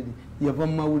celebrated. Yava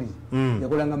mu mawulire.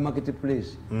 Yakolanga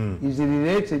marketplace. Is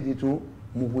related to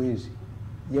Muhoozi.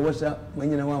 Yawasa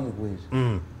mwanyina wa Muhoozi.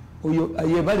 Oyo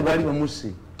ayebale bali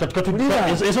bamusi.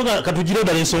 Ensonga katugire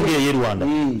ddala ensonga eyo Rwanda.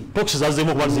 Talks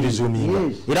zazzemu kuba zirizuuminga.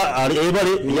 Era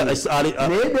ayebale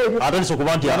atandise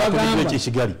okuba nti atugire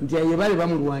ekigali. Nti ayebale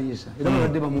bamulwanyisa. Era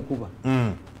babadde bamukuba.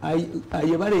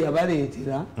 Ayebale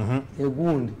yabaleetera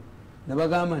egundi.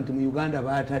 Nabagamba nti mu Uganda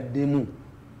baataddemu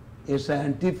a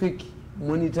scientific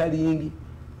monitoring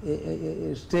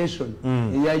station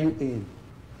eya UN.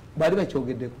 Bali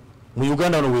bakyogeddeko. Mu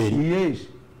Uganda no weeri? Yes.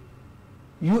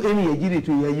 UN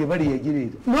yagiritu yayebali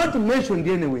yagiritu. Not mentioned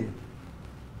anywhere.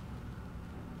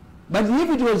 But if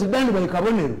it was done by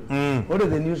Kabonero, all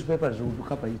of the newspapers would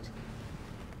cover it.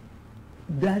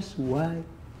 That's why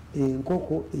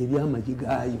Nkoko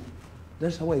Eliamajigayo.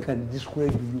 That's how I can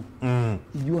describe you.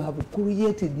 You have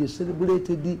created a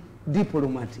celebrated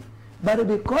diplomat. But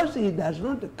because he does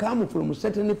not come from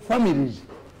certain families,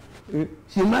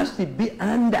 he must be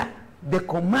under the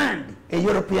command, a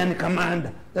European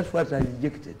commander. That's what I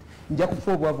rejected. I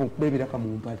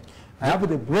have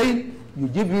the brain, you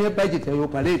give me a budget, I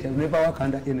operate, I never work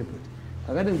under anybody.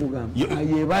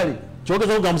 Ayebale.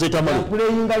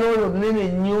 Playing a role of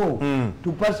name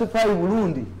to pacify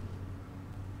Burundi.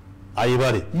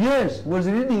 Ayebale. Yes, was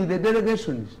leading the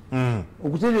delegations.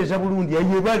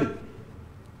 Burundi,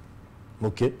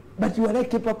 okay. But you are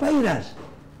like a papyrus.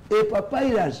 A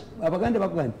papyrus. Abaganda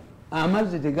bakuganda.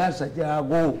 Amazzi tegasa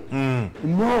jago.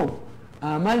 No.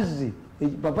 Amazzi.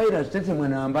 Papyrus tete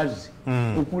mwana ambazi.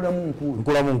 Ukulamu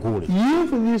nkule.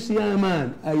 If this young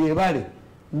man, Ayebale,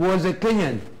 was a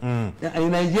Kenyan, a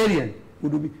Nigerian,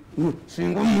 would be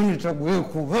single monitor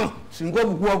kuva, single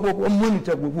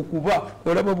monitor kuva,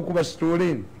 whatever bukuba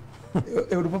stolen.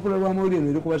 olupapula lwa mawulire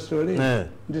erikuba story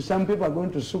nti some people are going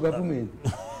to sue government.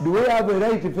 Do we have a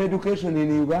right to education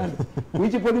in Uganda?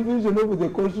 Which provision of the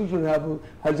constitution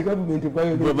has the government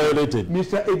violated?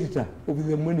 Mr. Editor of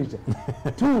the Monitor.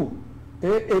 2,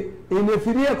 in a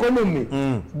free economy,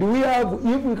 do we have,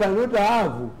 if we cannot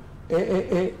have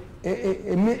a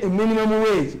minimum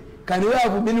wage, can we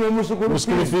have minimum school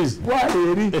fees? Why?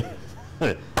 You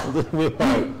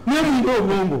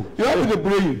have the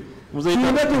brain. We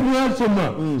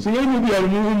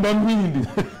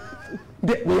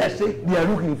are saying they are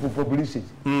looking for publicity.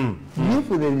 If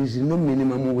there is no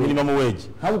minimum wage,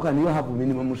 how can you have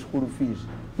minimum school fees?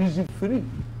 It's free.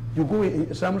 You go,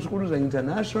 some schools are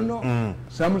international,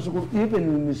 some schools, even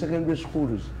in the secondary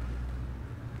schools,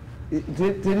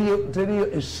 tell you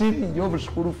a series of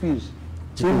school fees.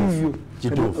 Tell you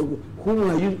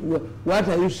whom are you, what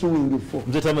are you suing for?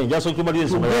 To get what the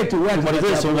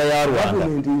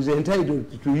government is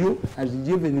entitled to you, has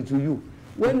given to you.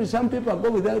 When some people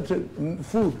go without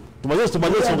food,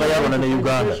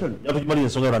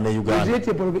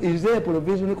 is there a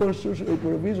provision in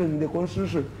the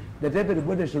constitution that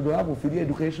everybody should have free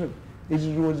education? It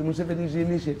was Museveni's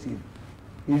initiative.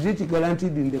 Is it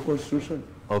guaranteed in the constitution?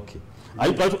 Okay.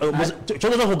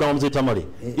 Chokoza kugamba mzee Tamale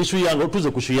issue yango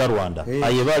tuze kushuya Rwanda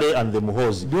ayebale and the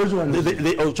Muhozi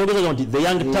chokoza kugamba the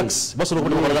young tax basobola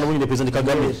kukolagana mu President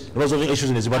Kagame resolving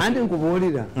issues in Zimbabwe and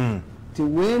nkubolira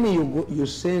when you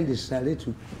send a salary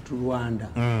to Rwanda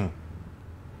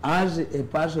as a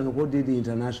person who did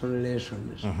international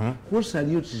relations, who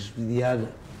salutes the other?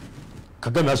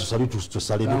 Kagame has to salute to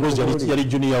salary because yali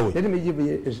junior way. Let me give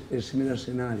you a similar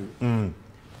scenario.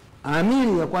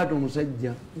 Amini yakwata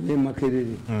omusajja ne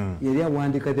Makerere yali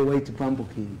awandika the white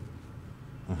pumpkin.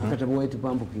 Akataba white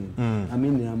pumpkin.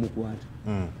 Amini amukwata.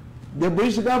 The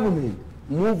British government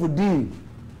moved in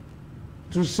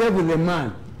to save the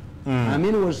man.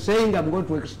 Amini was saying I'm going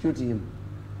to execute him.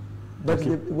 But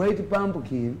the white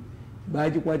pumpkin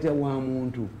bagikwata wa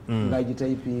muntu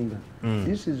ngagitayipinga.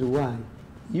 This is why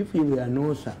if you are an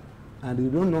author and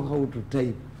you don't know how to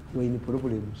type, we're in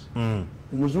problems.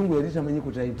 Umuzungu yali tamanyi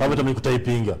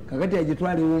kutayipinga. Kakati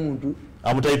agitwale omuntu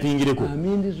amutayipingireko.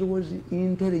 Amindi was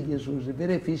intelligence was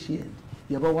very efficient.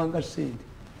 Yabawanga sente.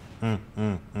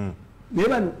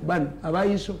 Bano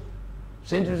abayiso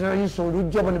sente zayiso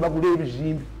olujja bano bagula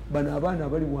ebizimbe. Bano abaana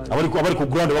abali ku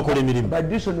ground bakola emirimu.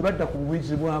 Baddiso ne badda ku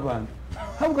buyizibwa abantu.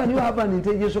 How can you have an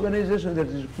intelligence organization that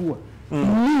is poor?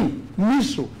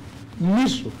 Miso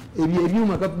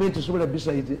ebyuma government sobola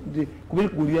beside kubiri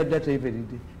kulia data every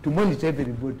day to monitor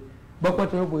everybody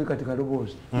bakwata yobo katika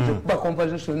robots ba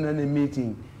conversation na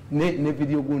meeting ne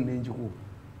video gunde njiko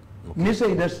miso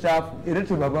ida staff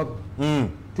erete baba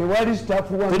te wali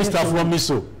staff wa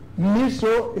miso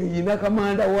ina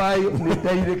kamanda wayo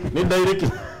ne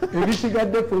direct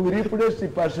ebisigadde for replace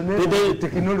personnel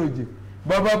technology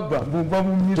bababba mbumba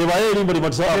mu miso tebayerimba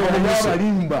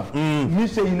limba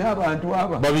miso ina abantu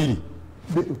aba babiri.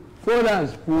 For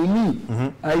us, for me,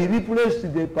 I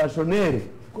replaced the personnel.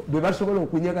 Bebasobola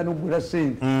okunyaga n'okugula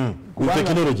sente. With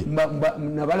technology.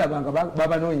 Nabalabanga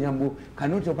baba n'onyambo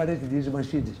cannot operate these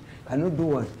machines. Cannot do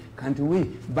what? Can't we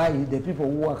buy the people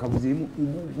who work with him?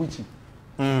 Which?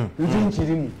 Can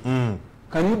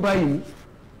you buy him?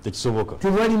 Tekisoboka.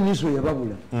 Tewali miso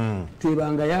yababula.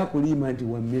 Tebanga yakulima nti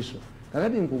wa miso.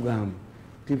 Kakati nkugamba.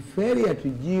 The failure to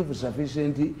give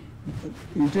sufficient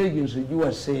intelligence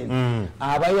you saying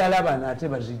abayala bana ate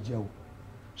bazijjawo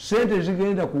sente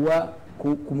zigenda kuwa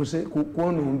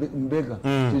kuono mbega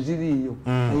teziriyo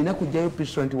ayina kujjayo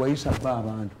piso nti wayisa ba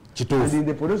abantu and in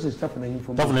the process stuff na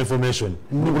information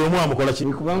ni buli omu amukola ki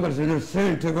kubanga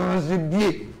sente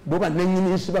bazibye bo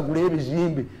bananyini siba kule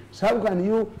ebizimbe. How can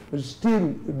you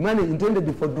steal money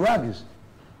intended for drugs?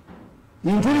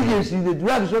 Intelligence is the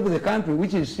drugs of the country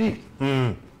which is sick.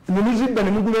 Nemuzibba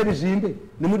nemugula ebizimbe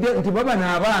nti baba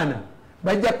n'abaana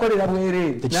bajja kukolera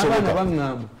bwerere n'abaana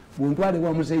baŋŋamba buntwale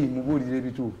wa museyi mubuulire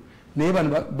ebituufu naye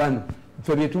bano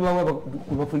ffe byetubawa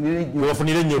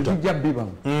kubafunire ennyota tujja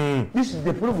bibamu. This is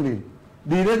the problem.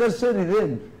 They rather sell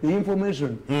them the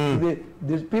information to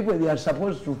the people they are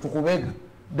supposed to kubega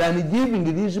than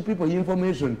giving these people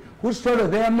information who stole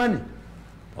their money.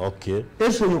 Okay.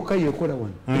 Eso yokka yekola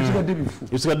wano. Ebigadde bifu.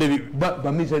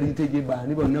 Bamitali nteje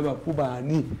baani bonna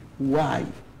bakubaani. Why?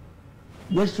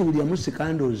 Yasuulyamu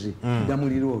sikandozi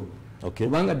Damuliro olwo. Okay.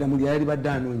 Kubanga Damuliro yali badde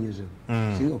anoonyeza.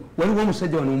 Waliwo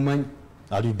omusajja wano mumanyi.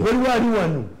 Waliwo ali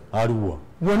wano. Aliwa.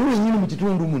 Wano wenyini mu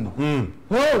kitundu muno.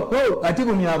 Ate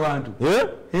bumya abantu.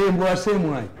 Mbwe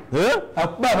wasemwayi.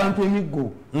 Akuba abantu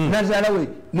emiggo. Nazaala we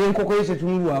n'enkoko ye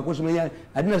tetunulwako somanya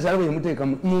ate nazaala we yamuteeka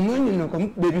mu mwenyi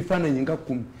nokamukuba ebifaananyi nga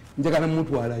 10 njagala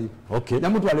mutwalayo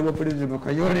namutwala wa president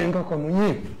kayolenga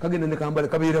kamunye kagenda ne kambale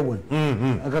kabeera wano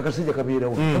akakasija kabeera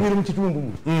wano kabeera mu kitundu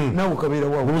mu nawo kabeera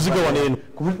wawo muziga waneno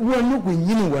wano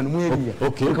kwenyini wano mweriya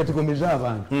kati komeza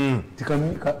abantu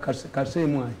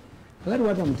kasemwayi kakati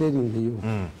wata muteeringeyo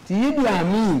ti Idi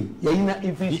Amin yayina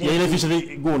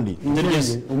efficiency gundi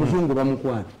omuzungu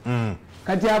bamukwata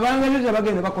kati abangereza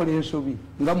bagenda bakola ensobi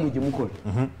nga muje mukola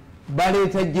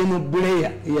baleeta General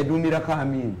Blair eyadundirako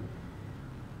Amin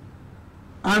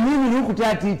looked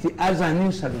at it as an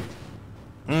insult.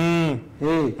 You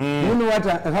know what?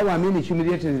 How Amin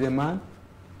humiliated the man?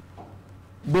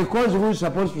 Because who is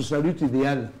supposed to salute the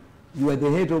other? You are the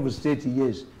head of the state,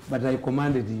 yes, but I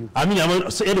commanded you. I mean, I'm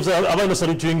not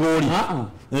saluting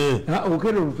all.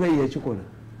 Okay, to play a chocolate.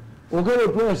 Okay, to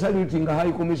play saluting a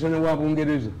high commissioner of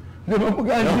Ungereza. Never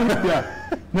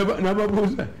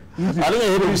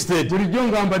every state.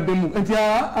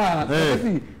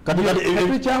 Kati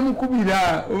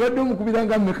kyamukubira obadde omukubira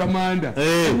nga mme kamanda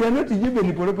you are not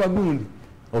given proper gundi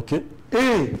okiri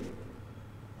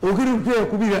kutya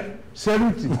yakubira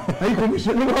saluti ayi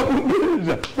commissioner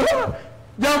wabungereza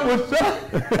jambo sa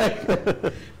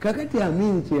kakati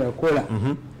Amin kyeyakola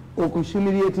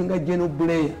okuhumiliatinga General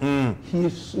Blair he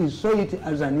saw it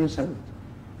as an insult.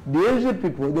 The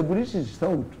people, the British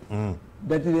thought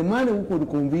that the man who could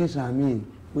convince Amin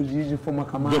was his former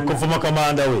commander. The former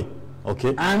commander way.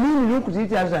 Okay. Amin looked at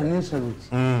it as an insult.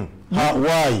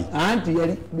 Why? Auntie,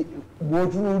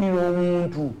 what will you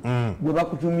do? Go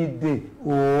back to midday.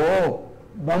 Oh,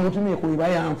 Bamutumi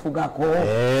Kuibaya and Fugako.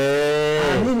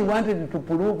 Amin wanted to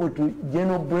prove to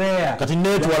General Blair. That in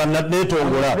NATO or not NATO.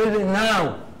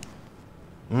 Now.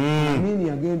 Amin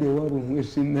again the war room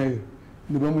is in there.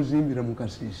 Nibamuzimbira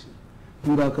mukasisi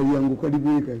nga akayangu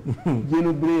kalibeka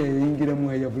General Blair yayingira mu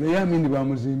ayavula Amin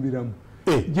bamuzimbiramu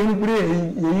General Blair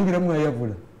yayingira mu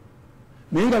ayavula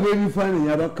nenga bebifaananyi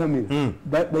abakamera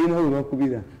bayina we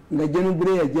bakubira nga General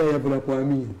Blair yajja ayavula kwa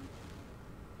Amin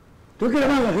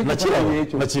tokirabanga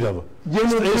nakiraba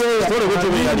General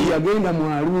Blair yagenda mu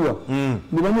Arua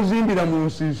nibamuzimbira mu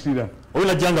nsiisira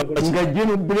nga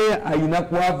General Blair ayina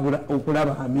kwavula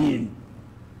okulaba Amin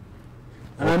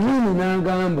Amin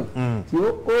n'agamba ti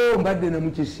mbadde na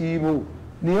mu kisiibo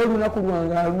naye olunaku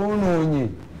lwange alwonoonye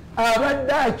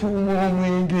abadde akyuma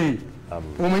omwenge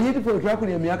omanyi ti fe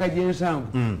twakulira emyaka gy'ensanvu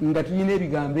nga tulina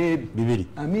ebigambo ebi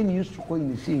Amin used to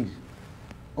coin things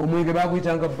omwenge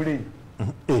baguyitanga Blair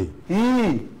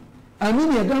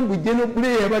Amin yagamba General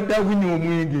Blair yabadde agunya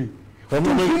omwenge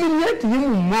tukumiriati ye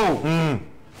mummo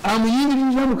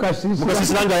amuyingiriza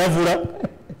mukasisi nanga yavula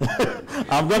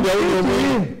I'm going to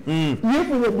if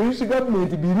the British government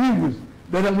believes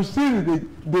that I'm still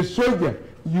the soldier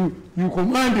you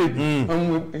commanded,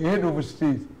 I'm head of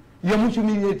state, you're much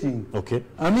humiliating. Okay.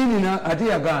 I mean, at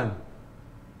Yagan,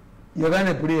 you're going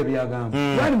to play Yagan.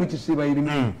 Why would you say by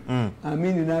me? I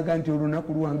mean, in Agan to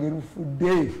Runakuru and get food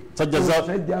day. Such as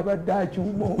that Java Dutch, to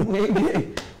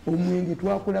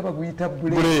Akula, we tap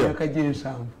Blair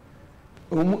sound.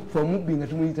 For moving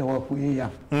at Mita Wakuya,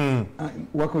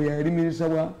 Wakuya, Minister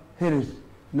wa Harris,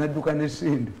 Naduka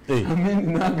Nesend. I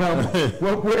mean, Nagam,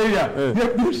 Wakuya,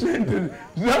 you sent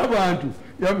Zabantu.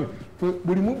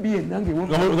 Would you be a Nangi?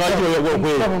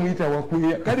 Mita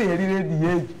Wakuya, carry a the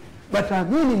edge. But I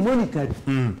mean, monitored.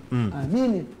 I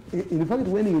mean, in fact,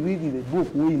 when you read the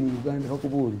book, we in Uganda,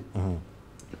 Hokobori,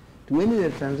 to any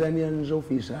of the Tanzanian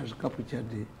officers captured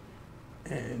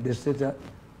the state.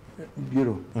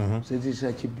 Bureau,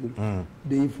 Research Bureau,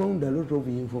 they found a lot of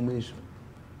information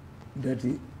that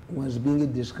was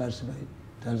being discussed by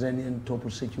Tanzanian top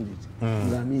security.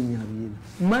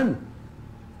 Money.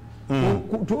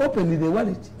 To open the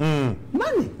wallet.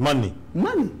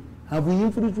 Money. Have we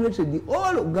infiltrated the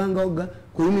all gang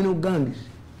criminal gangs?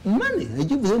 Money. I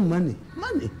give them money.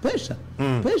 Pesa.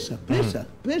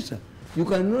 You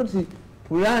cannot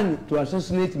plan to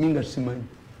assassinate me with money.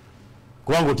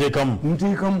 Kwangu tekamu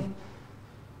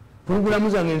programu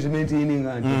zange nzimenti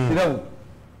ingandi sirawo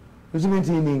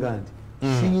nzimenti ingandi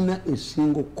sina a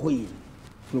single coin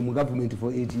from government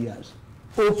for 8 years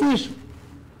official.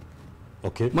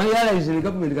 Okay, my allies in the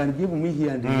government can give me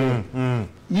here and there.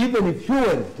 Even if you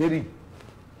were telling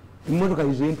imotoka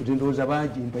izempu tendoza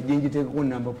baji mpajenji teko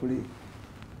number plate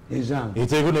exam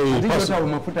ite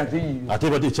mafuta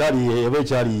ate chali ebe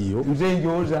chali iyo nze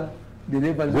njoza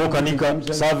Wokanika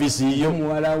service iyo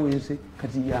muwala wense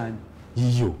kati yani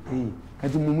iyo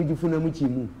kati mumujifuna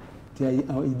mukimu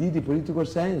I did political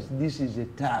science, this is a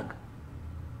tag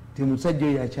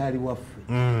temusajjo ya chali waffe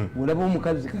mulaba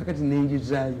omukazi kakati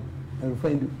nenjizayo I'll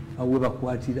find awe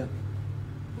bakwatira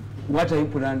what are you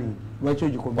planning wacho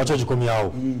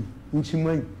gikomyawo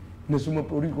nchimanyi nasoma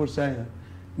political science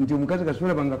nti omukazi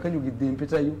kasobola banga kanyugidde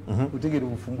empetayo otegera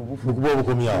obufumbo bufu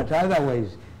but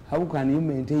otherwise how can you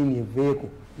maintain a vehicle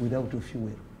without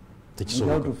fuel,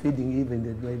 without feeding even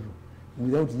the driver,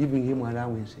 without giving him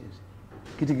allowances?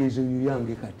 Kitegeezo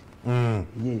yuyange kati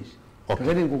yes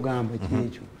kakati nkugamba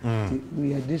kyekyo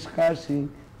we are discussing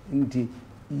nti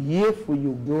if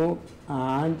you go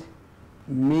and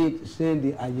send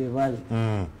Ajevali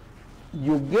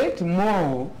you get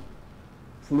more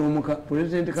from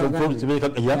President Kagame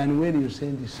than when you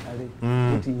send Saleh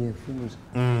putting a fuse.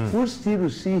 Who still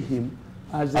see him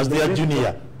as their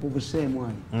junior of the same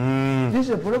one. This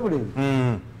is a problem.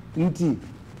 Nti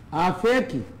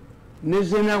afeki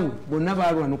nezenawe bonna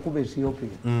balwa nokuba Ethiopia.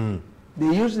 They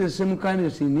use the same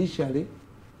currency initially,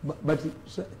 but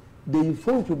they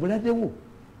fought to blood the war.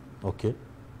 Okay.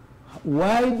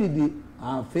 Why did the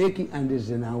Afeki and the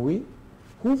Zenawi,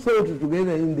 who fought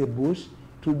together in the bush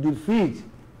to defeat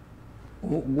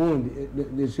Ugondi,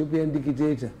 the Ethiopian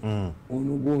dictator, on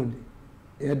Ugondi,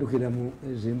 Edukiramu,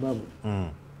 Zimbabwe?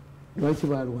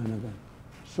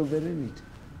 Sovereignty.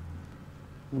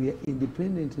 We are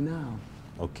independent now.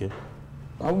 Okay.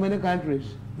 How many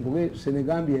countries?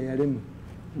 Senegambia, Yarema.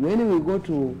 When we go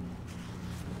to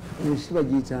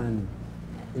Sibajitani,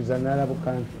 it's an Arab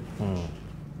country.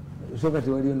 So that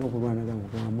you know for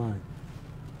man.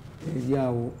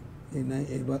 Yao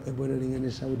bordering in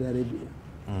Saudi Arabia.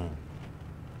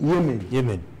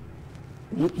 Yemen.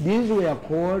 These were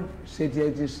called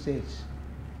satellite states.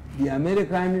 The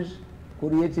Americans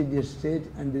created the state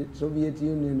and the Soviet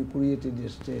Union created the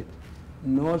state.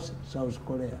 North, South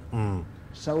Korea.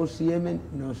 South Yemen,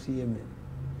 North Yemen.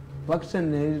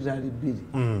 Pakistan is a bit.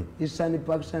 Eastern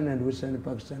Pakistan and Western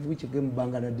Pakistan, which became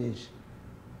Bangladesh.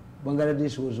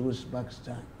 Bangladesh was West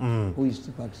Pakistan, East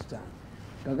Pakistan.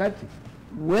 Kakati,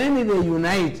 when they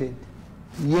united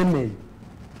Yemen,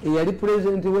 a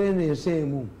represent when they say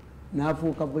now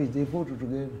for couple they fought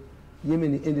together.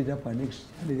 Yemen ended up annexed,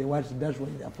 and that's why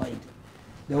they are fighting.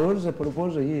 There was a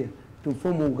proposal here to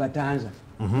form Ugatanza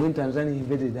when Tanzania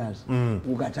invaded us.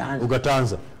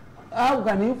 Ugatanza. How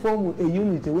can you form a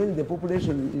unit when the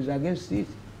population is against it?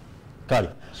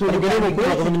 So the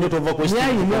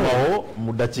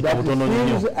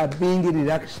things are being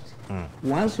relaxed.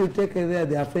 Once you take it there,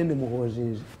 they offend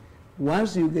Muhozis.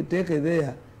 Once you take it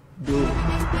there, they...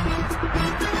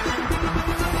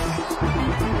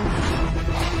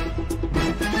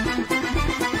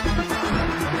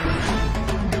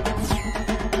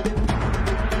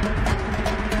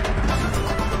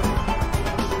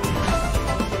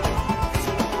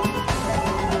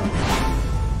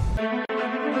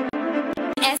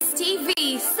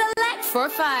 For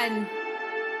fun.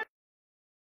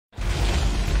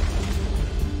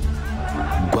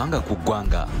 Gwanga ku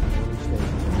gwanga.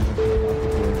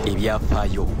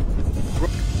 Ebyafaayo.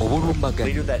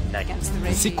 Obulumbagano.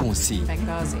 Si ku nsi.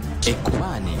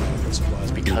 Ekkubaane.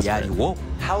 Ebyaliwo.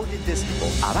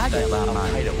 Abaali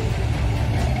ab'amaanyi.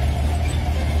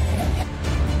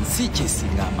 Nsi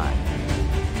kyesinga amaanyi.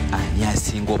 Ani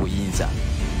asinga obuyinza.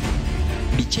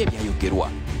 Biki ebyayogerwa.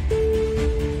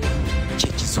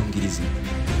 Kyekisungirizi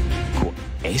ku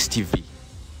STV.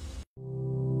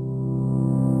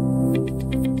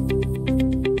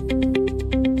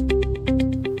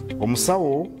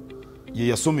 Omusawo ye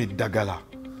yasoma eddagala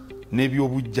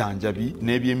n'ebyobujjanjabi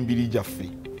n'ebyemibiri gyaffe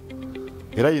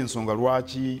era y'ensonga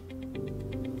lwaki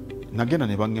nagenda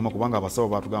ne bangema kubanga abasawo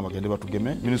baatugamba bagende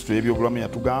batugeme. Minisitule y'ebyobulamu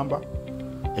yatugamba,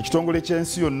 ekitongole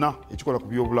ky'ensi yonna ekikola ku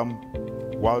byobulamu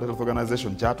World Health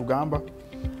Organization kyatugamba,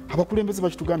 abakulembeze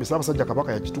bakitugambye, Ssaabasajja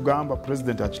Kabaka yakitugamba,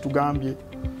 Pulezidenti akitugambye,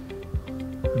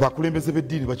 bakulembeze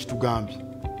b'eddiini bakitugambye.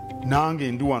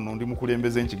 Nange ndi wano ndi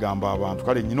mukulembeze nkigamba abantu,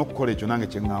 kale nnyina okukola ekyo nange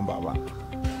kye ŋŋamba abantu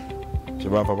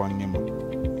kyebaava bangema.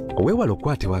 Weewala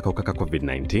okukwatibwa akawuka ka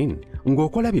COVID-19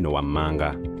 ng'okola bino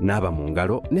wammanga, naaba mu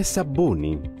ngalo ne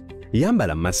sabbuuni,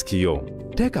 yambala masiki yo,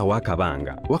 teekawo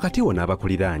akabanga wakati wo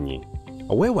n'abakuliraanye,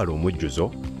 weewala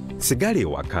omujjuzo, sigala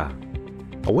ewaka,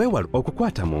 weewala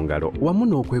okukwata mu ngalo wamu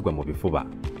n'okwegwa mu bifuba,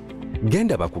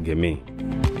 genda bakugeme.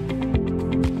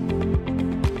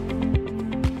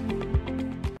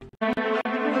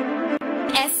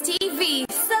 STV,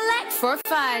 select for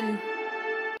fun.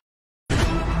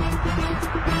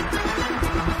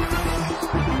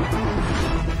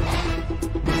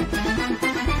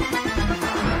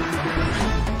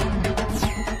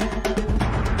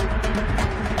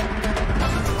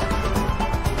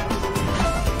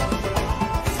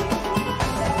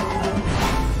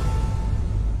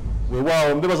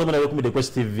 awo mbebaza mwe nabekumide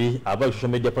Quest TV aba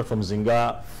social media platforms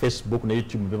nga Facebook ne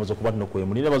YouTube mbebaza kuba no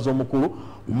kwemulira bazomukulu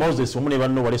Moses omune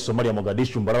banno wale Somalia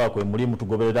Mogadishu mbalaba kwemuli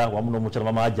mutugoberera wamu n'omukyala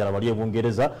mama ajala bali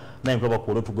ebungereza naye mtoba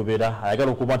ko tugoberera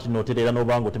ayagala okuba nti noterera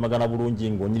n'obango temagana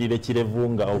bulungi ngonyirire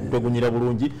kirevunga okwegunyira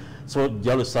bulungi so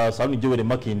jalo saluni jowere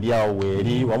makindi awo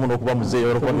weri wamu n'okuba muzeeyo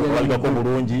olwo kubalika ko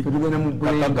bulungi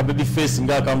kaka baby face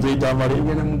nga kamze Tamale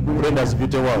Brenda's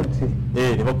Beauty World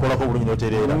ne bakola ko bulungi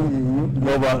noterera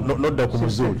nodda ku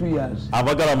muzuri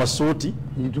abagala amasuuti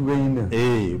yitugayina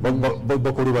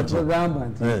bakoli bati bagamba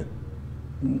nti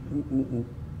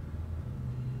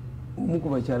omuku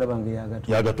bakyala bange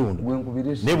yagatundu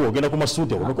gwenkubire nebo ogenda ku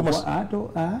masuuti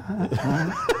ato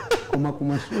koma ku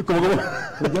masuuti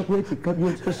ojja kwetikka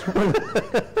byosobola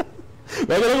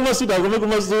bagala ku masuuti agome ku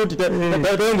masuuti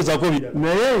tayongezako bira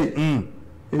naye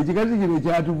ekikazi kino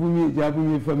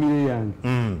kyavumye famire yange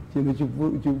kino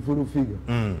kifulufiga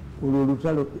olwo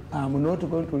olutalo am not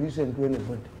going to listen to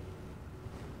anybody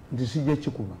nti sijja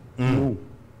kikuba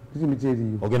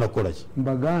kimiteriyo ogenda kukola ki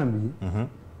mbagambye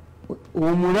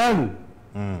omulalu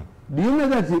do you know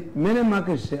that many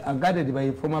markets are guarded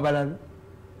by from abalalu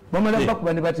bamala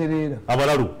bakuba ne batereera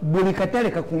abalalu buli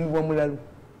katale kakumbibwa mulalu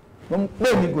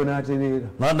bemigo n'atereera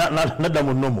nadda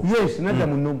mu nnomo yes nadda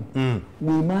mu nnomo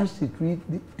we must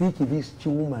teach this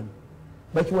woman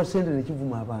bakiwa sente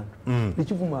nekivuma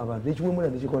abantu nekiwemula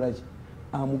nekikolaki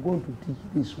I'm going to teach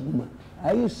this woman.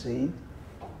 I said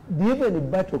even the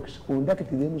buttocks conduct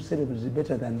themselves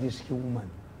better than this woman.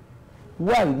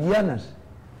 Why? Dianas.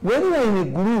 When you are in a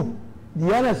group,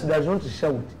 Dianas does not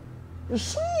shout.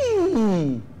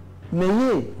 See,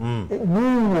 naye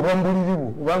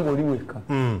bambuliriwo obanga oliweka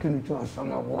kino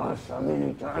kyasama bwasama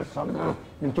nekyasama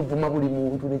nekivuma buli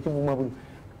muntu nekivuma buli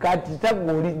kati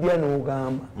tagwe olijja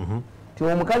n'ogamba ti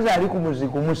omukazi ali ku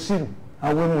muzigo musiru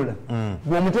awemula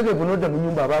bw'omutegevu n'odda mu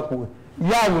nyumba abakuwe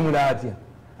yawemula atya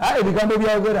ebigambo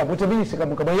byayogera bwe tebiyisika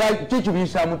mukama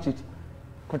kikibiyisaamu kiti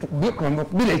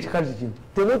bira ekikazi kino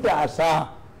temutaasa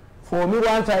for me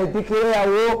once I declare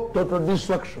war total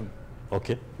destruction.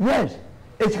 Okay. Yes.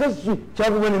 Ekikazi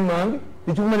kyavuma ne mmange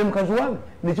nekivuma ne mukazi wange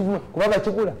nekivuma kuba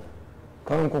bakigula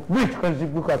kanko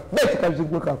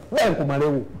bekikazigweka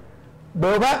benkumalewo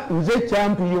bw'oba nze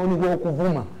champiyoni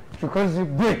gw'okuvuma kikazi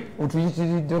gwe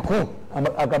otuyitiriddeko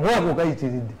akamwago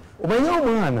gayitiridde omanye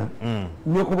omwana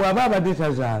nyoko bw'aba abadde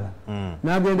tazaala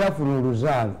n'agenda afuna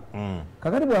oluzaalo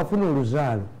kakati bw'afuna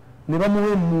oluzaalo ne bamuwa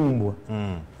emmumbwa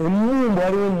emmumbwa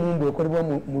waliwo emmumbwa ekolebwa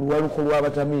mu luwaluko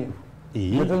lw'abatamiivu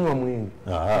batanywa mwenge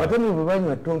abatamiivu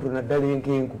banywa ttonto naddala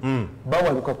enkenku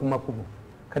bawaluka ku makubo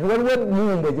kati waliwo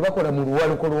emmumbwa gye bakola mu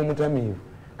luwaluko lw'omutamiivu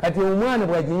kati omwana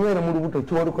bw'aginywera mu lubuto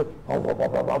kiwaluko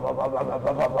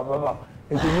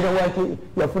ekinyira waki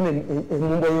yafuna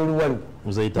emmumbwa y'oluwaluko.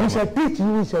 We shall teach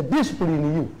you, we shall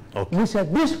discipline you. Okay. We shall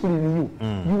discipline you.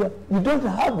 You don't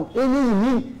have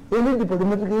any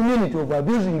diplomatic immunity of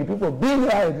abusing people, being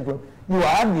hired. You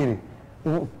are ugly.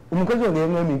 Umukazi wange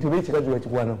yangambye nti oba ekikazi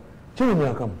wakikwana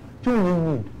kimunyakamu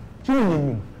kimunyenyindo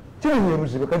kimunyenyuma kimunye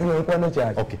muzibe kati nankwana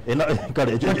kyaki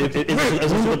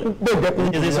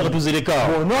ezisaka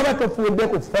tuzirekawo noba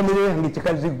tofuuddeko famire yange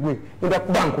kikazi gwe enda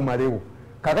kuba nkumalewo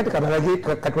kakati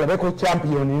katulabeko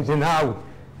champion nze naawe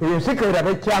ensika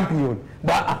erabe champion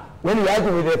when you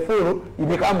argue with a fool you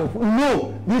become a fool.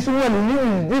 No, this one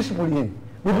needs discipline.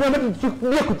 Butulamba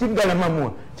tukikubye kukigala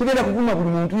mamwa kigenda kuvuma buli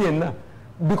muntu yenna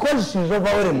because she's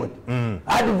overwhelmed.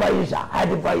 Advisor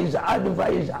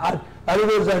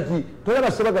alowooza nti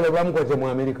tolaba sebagala bamukwate mu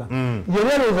America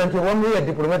yenna alowooza nti owamuya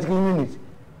diplomatic immunity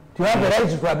to have the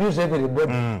right to abuse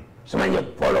everybody. Somanye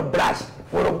follow blast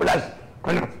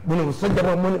kana buno busajja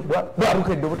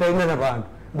bwabukedde obutalina n'abantu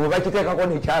bw'oba kiteekako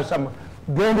nekyasama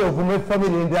genda ovume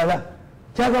famire endala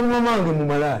kyagamba mange mu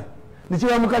malaaya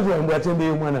nekiba mukazi wange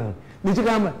bwatembeyo omwana wange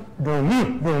nekigamba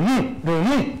domi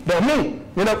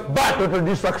you know, but total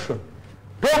destruction.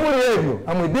 Don't believe you.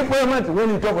 I'm a diplomat when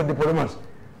you talk of diplomacy.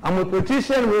 I'm a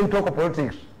politician when you talk of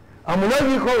politics. I'm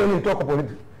logical when you talk of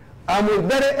politics. I'm a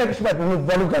very expert in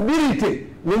vulnerability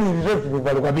when you resort to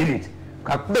vulnerability.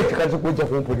 Don't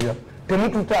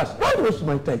waste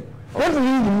my time. What do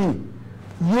you mean?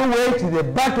 You wait the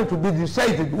battle to be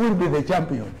decided who will be the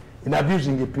champion in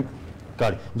abusing the people.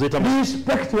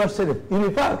 Respect yourself.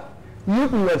 In fact,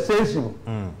 you are sensible.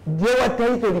 Your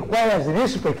title requires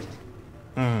respect.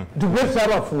 To get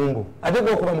abafumbo ate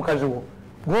gokuba mukazi wo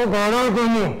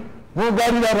gogalagamu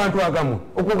gogalira abantu agamu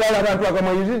okugala abantu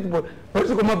agamu is it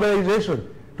political mobilization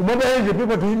to mobilize the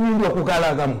people to need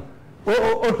okugalagamu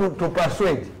or to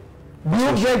persuade. Do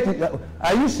you get it?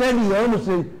 Are you sending your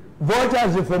own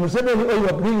voters from 7 or you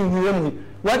are bringing them?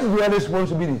 What is your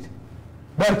responsibility?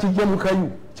 But you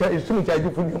esimu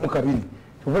kyagifunye mu kabiri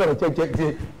tuvula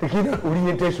tekina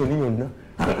orientation yonna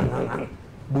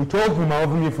bukyovuma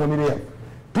wavumye famire yaffe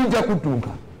tujja kutunka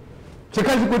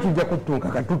kyekazikwe tujja kutunka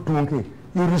katutunke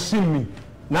yurisimi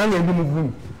nange ndi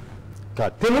muvumi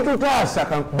temututaasa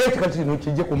kankube ekikati kino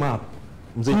kijje ku maapa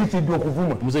kiyitidde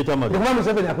okuvuma ekuba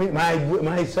Museveni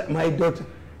my daughter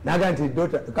naga nti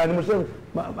daughter kandi Museveni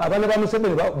abaana ba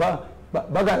Museveni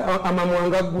bagala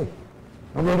amamwanga ggwe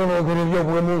agenda noogera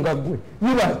ebyobuwemu nga ggwe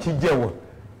yiba kijjawa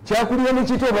kyakulira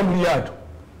nekiti oba mu lyato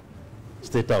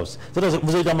State House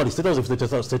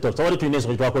tawali tulina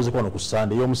ensonga gye wano ku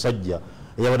Sande ey'omusajja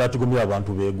eyabadde atugumira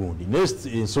abantu beegundi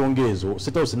ensonga ezo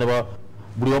State House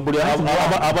buli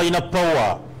abalina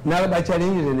power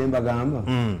bakyalingize ne mbagamba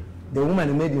the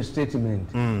woman made a statement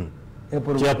a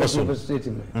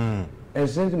statement a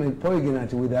statement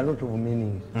poignant with a lot of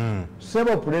meanings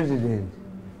several presidents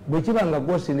bwekibanga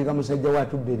gwosindika musajja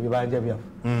watudde ebibanja byaffe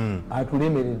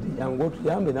atulemeredde yangu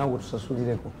otuyambe nawe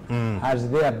tusasulireko has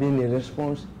there been a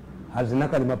response? Has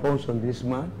Nakalima pounced on this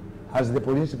man? Has the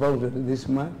police pounced on this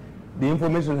man? The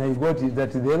information I got is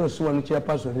that the LC1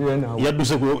 chairperson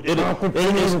yadduse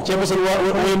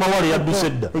wemawale yadduse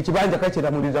dda ekibanja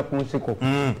kakiramuliza ku nsiko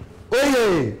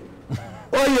oye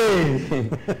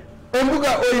embuga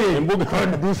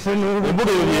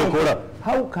yoyekola.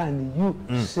 How can you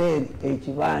sell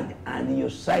ekibanja and you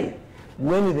sign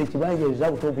when the kibanja is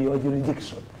out of your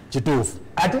jurisdiction? Kituufu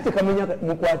ate tekamenya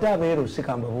mukwate abeero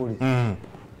sikambabuli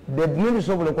the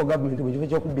minister of local government bwekifo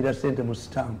kyokubbira sente mu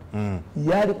stamp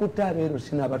yali kutta abeero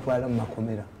sinabatwala mu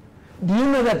makomera. Do you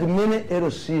know that many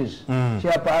LCs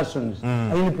chairpersons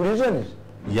are in prisons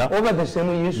over the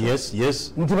same issue?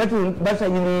 Yes nti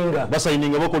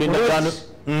basayininga bakola endagaano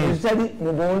ezitali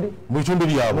mu bondi mu bitundu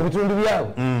byabwe.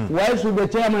 Why should the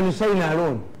chairman sign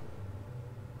alone?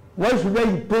 Why should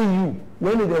I pay you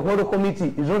when the whole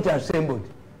committee is not assembled?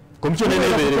 Commission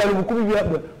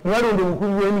mwalonda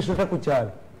obukubi bw'emisota ku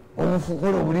kyalo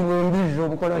obufukola obuli bw'embizi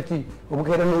obukola ki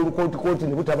obukeera n'olukootikooti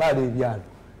ne butabaala ebyalo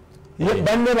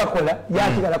banne bakola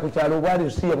yatigala ku kyalo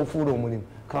obwali si yabufuula omulimu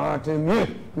katemye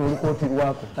n'olukooti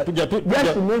lwako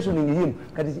just mentioning him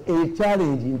kati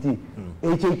challenge nti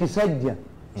ekyo ekisajja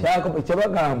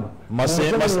kyabagamba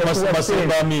Masemba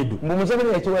Amidu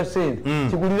Museveni yakiwa sente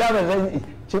kigulira abazanyi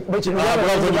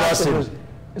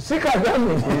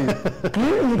sikagambe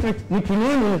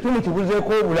nikinini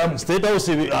tumukibuzeeko obulamu. State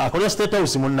House akolera State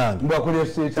House munnange mbakolera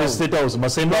State House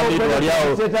Masemba Amidu wali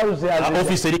awo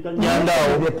office eri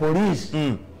Kanyandawo the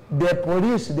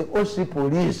police the OC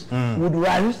police would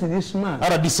arrest this man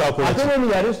ate when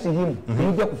you arrest him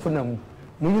mujja kufunamu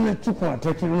mulina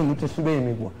kikwata kirungi mutesiba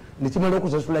emigwa nekimala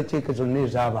okusasula cheque zonna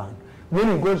ez'abantu. When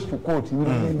he goes to court, he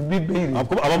will be bailed.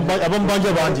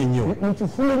 Abambanja bangi nnyo.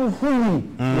 Mukifuna bufunyi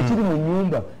ekiri mu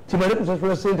nyumba kimale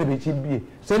kusasula sente bekibbye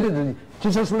sente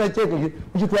kisasula cheque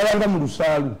kukitwalanga mu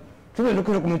lusaalu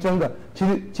tulendokera ku mucanga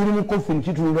kiri mu coffin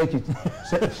kitulira kiti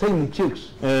sign checks.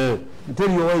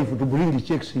 Tell your wife to bring the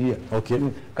checks here. Okay.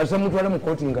 Kasa mutwala mu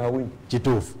court ngawe.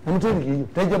 Kituufu. Amuteleki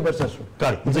tajja basaso.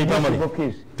 Kale nze Tamale.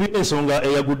 Tuyina ensonga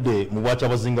eyagudde mu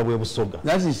bwakyabazinga bw'Ebusoga.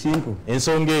 That is simple.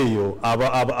 Ensonga eyo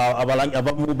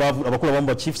abakulu abamu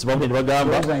ba chiefs bamu ne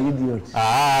bagamba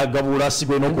Gabula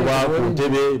asigwe n'okuba ku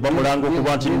ntebe bamulanga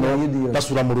okuba nti nno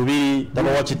tasula mu lubiri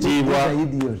tabawa kitiibwa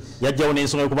yajjawo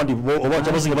n'ensonga yokuba nti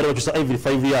obwakyabazinga bali bakyusa every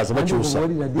 5 years bakyusa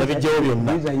yabijjawo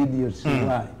byonna.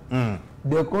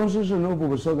 The constitution of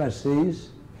Busoga says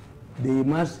they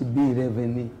must be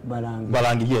 11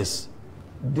 Barangi. Yes.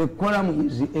 The quorum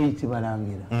is 8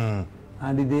 Barangira.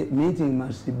 And the meeting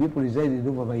must be presided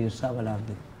over by a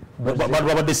Sabarangi. But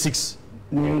what the 6?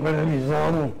 You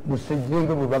cannot.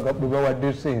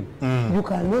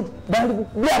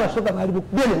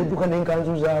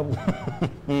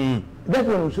 That's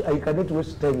why I cannot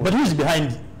waste time. But who's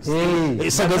behind?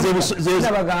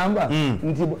 Nabagamba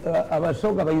nti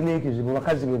abasoga balina ekizibu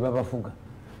bakazi be babafuga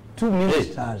 2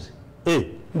 ministers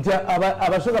nti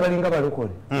abasoga balinga balokole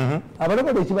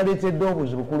abalokole ekibaleetedde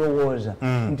obuzibu kulowooza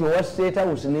nti owa State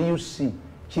House ne UC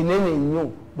kinene nnyo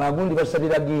bagundi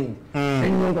basabira gindi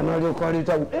ennyo nga nalyoka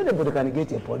aleetawo anybody can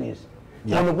get a police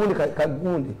ono gundi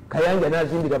kagundi Kayanja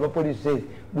nazimbira abapoliisi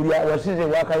buli awasize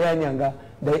wa Kayanja nga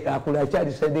akula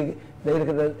akyalisadde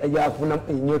yafuna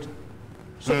ennyota.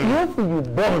 So if you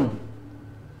bond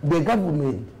the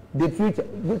government, the future,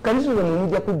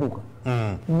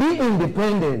 be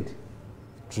independent.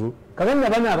 True. Kabanda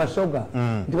bana abasoga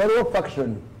nti waliwo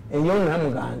faction eyo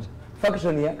namuganza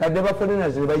faction ya kadeba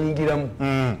foreigners bayingiramu.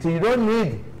 You don't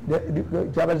need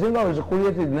Chabazinga was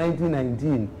created in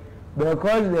 1919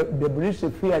 because the British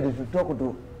feared to talk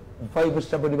to 5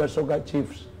 stubborn basoga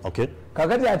chiefs. Okay.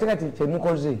 Kakati atekati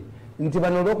chemukoze nti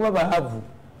bano olwokuba baavu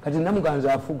kati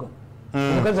namuganza afuga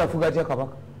omukazi afuga atya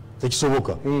kabaka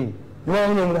tekisoboka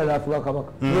niwawo nomulala afuga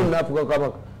kabaka nona afuga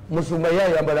kabaka musumba ye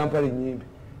ayambala mpale nyimbi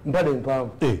mpale mpanvu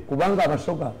kubanga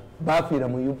abasoga bafiira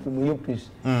mu UPC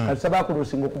kati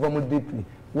sabakulusinga okuva mu DP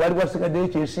wali wasigaddeyo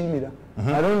Kyesimira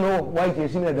I don't know why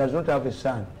Kyesimira does not have a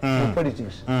son in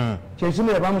politics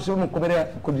Kyesimira bamusiba mukubera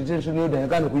ku detention order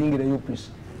yagana kuyingira UPC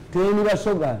teni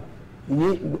basoga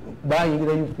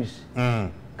bayingira UPC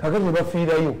kakati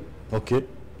bafiirayo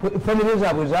family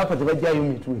zaabwe zaafa tebajjayo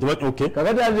mitwe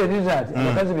kakati aze result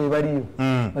abakazi be baliyo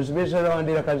basibesala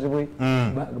wandira kazibwe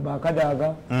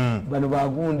bakadaga bano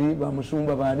bagundi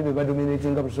bamusumba bandi be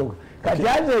badominatinga busoga kati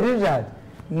aze result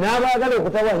n'abaagala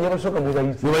okutawanya basoka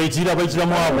mubayitira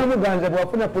muganza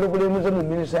bwafuna problemu ze mu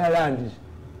minisa ya landis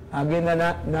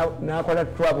agenda n'akola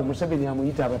twabo Museveni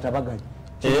amuyita abatabaganya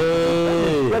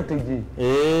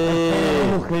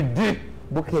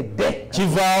bukedde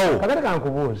kivaawo kakati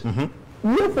kankubuuza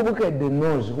yefu bukedde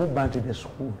knows who burnt the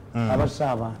school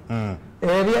abasaabana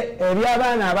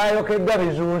ebyabaana abayokeddwa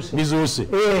bizuuse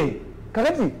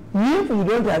kakati yefu you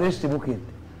don't arrest bukedde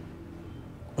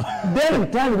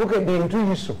then turn bukedde into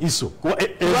iso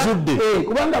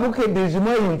kubanga bukedde is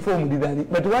more informed than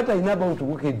but what I know about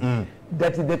bukedde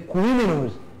that the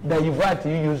criminals divert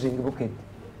you using bukedde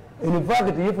in fact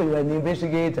if you are an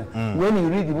investigator when you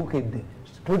read bukedde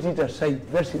put it aside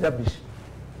that's rubbish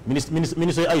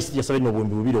Minister ICT yasabye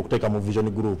obumbi bubiri okuteeka mu vision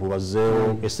group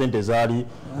bazeo esente zaali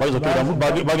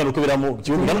bagenda okuberamu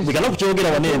bigana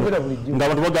kukyogera wanene nga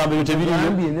abantu bagamba ebintu ebiriyo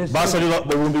basalira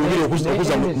obumbi bubiri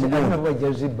okuza mu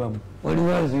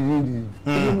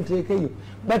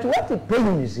but what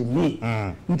pains me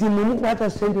nti mukwata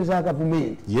sente za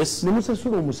government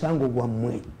nemusasula omusango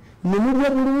gwammwe nemulya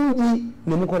bulungi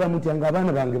nemukola mutya nga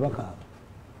abaana bange bakaaba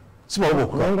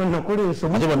sibawoboka nakoleso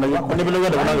mwali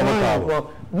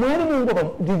mungoba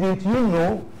didn't you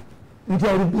know nti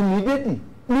I will be needed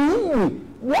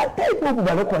what type of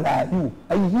balokole are you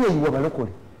I hear you balokole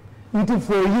nti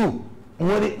for you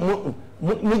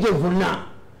mujevuna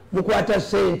mukwata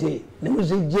sente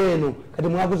nemuzijjeeno kati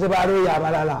mwaguze baloya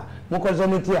abalala mukoze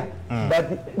mutya but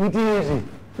it is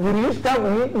will you start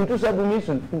me into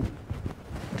submission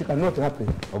it cannot happen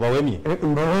obawemye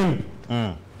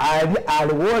I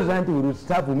wasn't will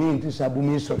stop me into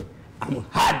submission. I'm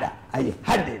harder. I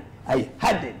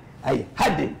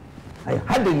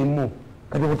harden more.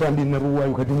 Kati kutambi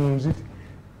naruwayo kati munziti.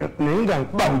 Nenga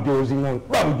babujozi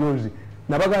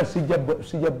nabaga sijja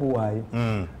buwayo.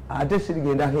 Ate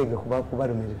sirigenda hege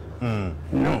kubalumiriza.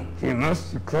 No, he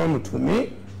must come to me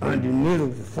and kneel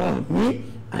before me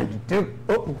and take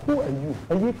who are you?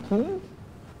 Are you king?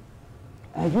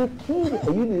 Are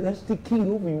you the last king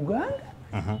of Uganda?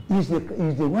 Is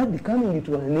the word coming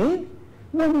to an end?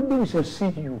 One day we shall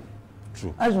see you.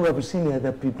 True. As we have seen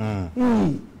other people.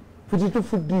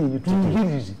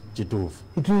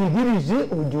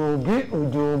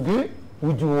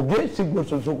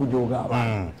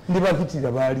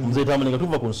 Nze Tamale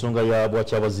tuva ku nsonga ya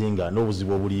bwakyabazinga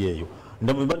n'obuzibu obuli eyo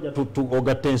ndabanja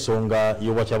tuogatta ensonga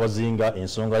y'obwakyabazinga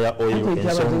ensonga ya oil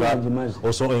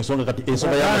ensonga kati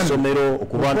ensonga y'amasomero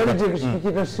okubanga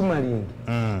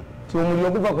omuli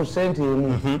okuva ku sente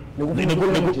emu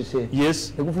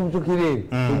nekufubutukire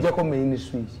ojjako main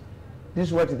switch. This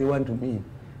is what they want to mean,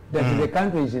 that the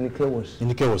country is in chaos,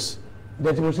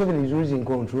 that Museveni is losing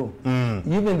control.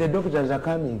 Even the doctors are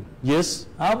coming. Yes.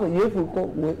 If we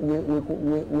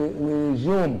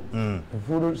resume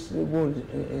full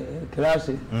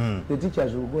classes, the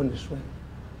teachers will go on the strike.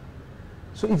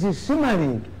 So it is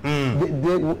simmering.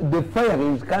 The fire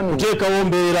is coming.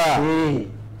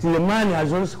 The man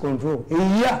has lost control. It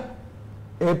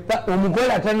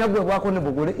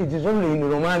is only in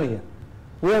Romania.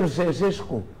 We have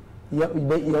Sesco. You have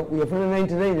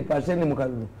 99%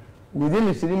 Mukazu.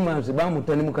 Within 3 months,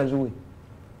 Bamutani Mukazu.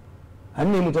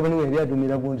 And Mutabani area to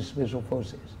Miragon Special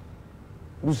Forces.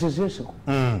 Sesco.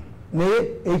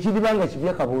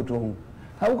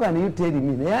 How can you tell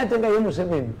me? I think I am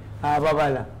 7.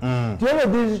 Babala. All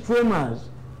of these tremors,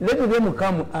 let them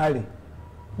come early.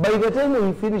 By the time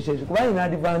he finishes, why an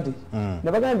advantage?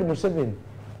 Never going to Museveni.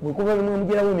 We cover the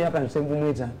Mumia and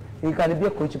Sembumeta. He can be a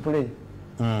coach play.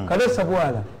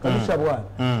 Kadesabwala,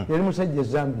 Then said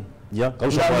Zambi. Yeah,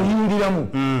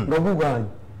 Gabugan.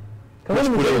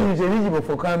 Kabugan is eligible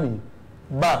for coming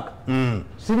back.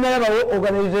 Similar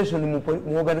organization,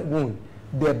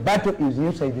 the battle is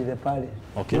inside the palace.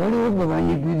 Okay.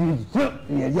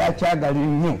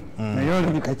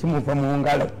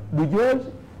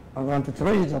 Abantu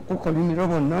turayiza kukolimira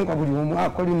bonanga buli omu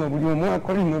akolima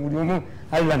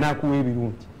Allah nakuwa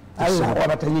ebirungi Allah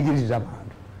abatanyigiriza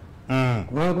abantu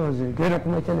kubanga nze genda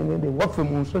kumakya negende waffe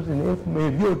mu nsozi nenkuma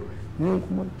ebyoto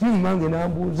nenkuma timange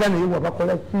nambuuza naye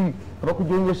wabakola ki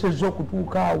abakujongeseza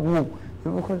okutuuka awo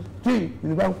nebakola ki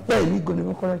nebakuba emigo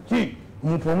nebakola ki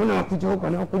omuntu omu nakujjawo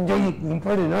nakujja mu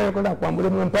mpale nayakola kwambule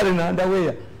mu mpale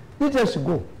nandaweya let us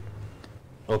go.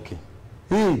 Okay.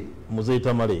 Muzeyi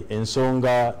Tamale,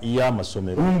 ensonga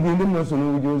y'amasomero.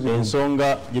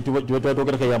 Ensonga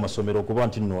gyetwatogerako y'amasomero okuba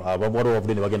nti nno abawala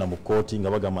bavudde ne bagenda mu kkooti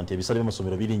nga bagamba nti ebisale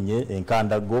by'amasomero birinnye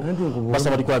enkandago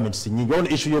basaba requirements nnyingi.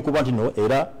 Waliwo issue y'okuba nti nno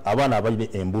era abaana abalina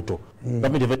embuto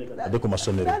gavumenti evadde ku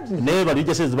masomero naye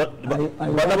balijasezi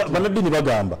bannaddiini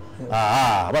bagamba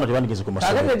abaana tebandikeze ku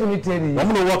masomero.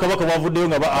 Wamu n'obwakabaka bwavuddeyo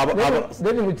nga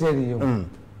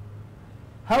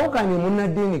how can a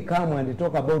Munadini come and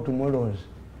talk about morals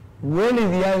when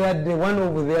the other day one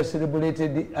of their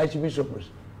celebrated archbishops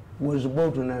was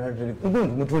about to narrate?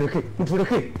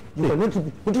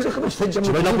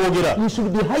 You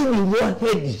should be hiding your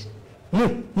heads.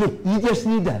 You just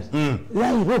need us.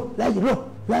 Lie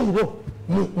low.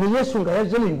 Muyesu nga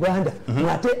yazze mu Uganda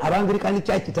ate abangilikani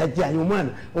church tajjayo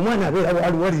omwana abeera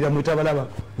waliwalira mwetabalaba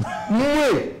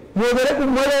mwe mwebere ku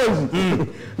mwelezi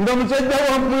nga musajja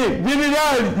wammwe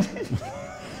jenerali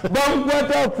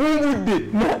bamukwata afumudde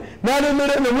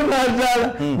nalemera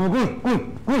nemunazaala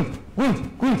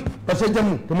basajja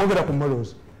mu temwogera ku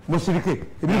mwelezi musirike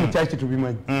ebiri mu church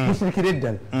tubimanyi musirikire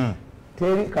eddala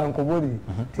teri kankubuli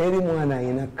teri mwana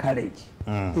ayina courage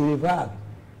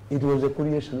it was a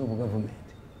creation of government.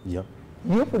 Yeah.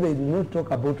 If they do not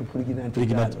talk about pregnant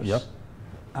girls, yeah.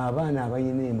 Abana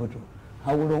abayina embuto,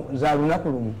 how long zalunaku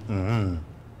lumu?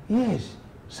 Yes,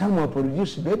 some will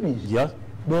produce babies. Yeah.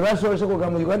 Bebasoose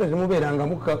kugamba Uganda temubeeranga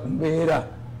mbeera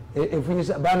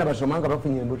efunyisa abaana basomanga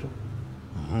bafunye embuto.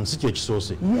 Si kye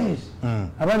kisoose. Yes.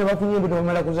 Abaana bafunye embuto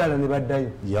bamala kuzaala ne baddayo.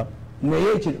 Yeah.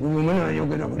 Naye buli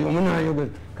omu n'ayogera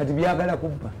kati byagala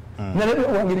kubba. Nalabye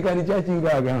Owangilikani Church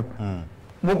ng'agamba.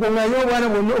 Mukungayo obwana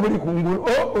bwonna obuli kungulu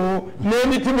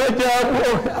n'emitima gyabwo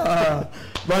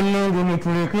bannange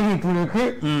mutuleke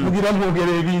mugira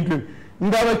mwogera ebintu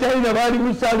nga abakyalina baali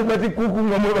mu Saalubati kuku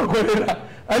nga mwebakolera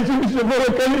akibisobola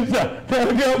kanisa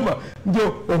nagamba nti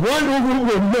obwana obuli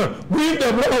bwonna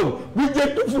bwindabawo bujja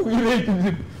tufugira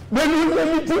ekizibu banuza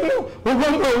emitima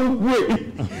obanga ogwe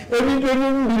ebintu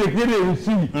ebyomubirekere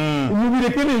ensi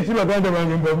mubirekere ensi baganda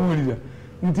bange mbabuulira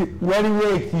nti waliwo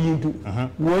ekintu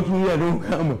wotulira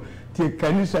n'ogamba ti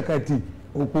ekkanisa kati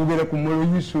okwogera ku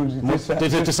moral issues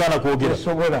tesaana kwogera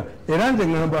tesobola era nze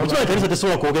ngamba ekkanisa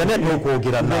tesobola kwogera naye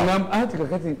n'okwogera ngamba ati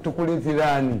kakati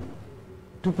tukuleeteraani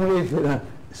tukuleetera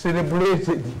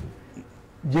celebrated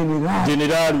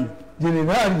generali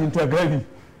ntagali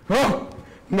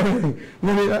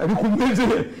likumeze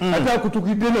ate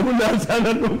akutukidde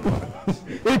namunazaana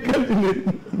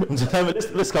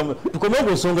tukomeye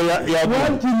ku nsonga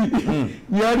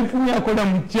yalifunye akola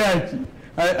mu kyaki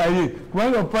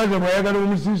kubanga paaza bwayagala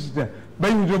omusisita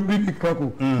bayinza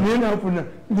obibikako naye nafuna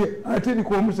ate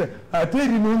erikomusa ate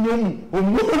erinonyomu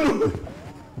omwono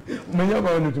omanye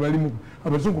abawano tebalimu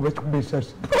abazungu bakikuba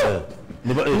esasi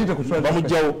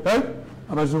bamugjawo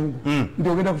abazungu nti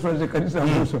ogenda kuswaza ekkanisa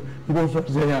muso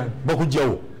ngaoswaza yani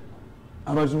bakugjawo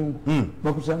abazungu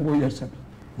bakusanga oyasatu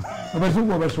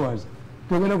abazungu abaswaza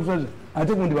togenda kuswaza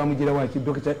ate gundi bamugira waki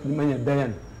Dr. Manya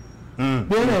Diana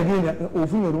Diana yagenda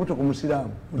ofunye olubuto ku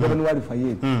musiraamu mutabani wa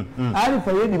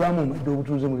Alifayedi bamumadde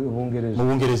obutuuze mu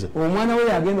Bungereza omwana we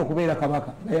yagenda okubeera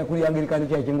kabaka nga yakuli Anglican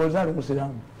Church ng'ozaala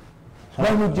omusiraamu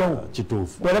bamugjawo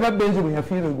kituufu olaba Benzi bwe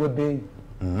yafiirwa ebbeeyi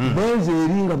Benzi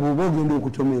eringa bw'oba ogenda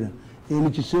okutomera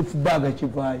kisefu baga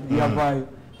kivaayo yavaayo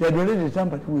yadoleze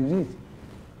tampered with it.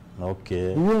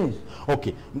 Okay. Yes.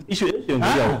 Okay. Issue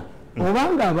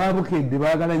obanga ababukedde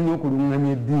baagala nnyo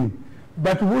okulungamya eddiini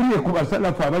batubuulire ku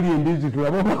basalafu abali embizi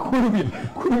tulaba bakulubya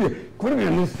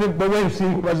nesebbawa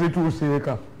ensingo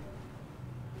bazituuseeka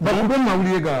bakube mu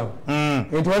mawulire gaabwe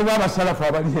enti waliwo abasalafu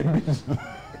abali embizi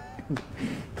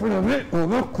tulabe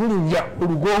oba kulubya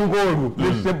olugongo olwo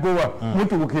nesebbowa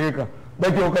mutuukeeka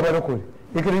bajooka balokole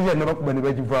ekereziya nabakuba ne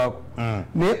bagivaako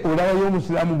naye olabayo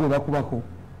omusiraamu gwe bakubako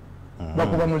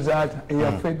bakuba muzaata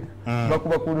eyafedda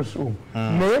bakuba ku lusuumu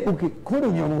naye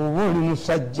kulubya bwoba oli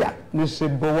musajja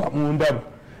nesebbowa mu ndaba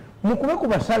mukube ku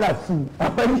basalafu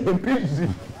abali empizi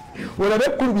olabe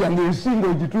kulubya ngaensinga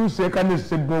ogituuseeka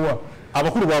nesebbowa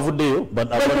abakulu bavuddeyo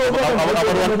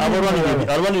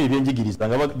abalwanira ebyenjigiriza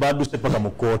nga badduse paka mu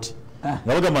kkooti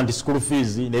nga bagamba nti school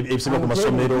fees ebisibwa ku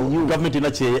masomero government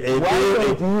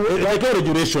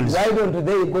regulations. Why don't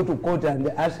they go to court and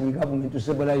ask the government to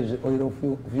stabilize oil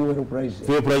fuel prices?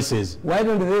 Fuel prices. Why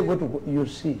don't they go to, you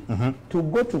see, to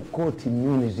go to court in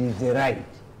Munich is the right.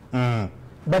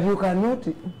 But you cannot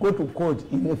go to court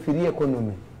in a free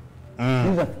economy.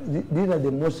 These are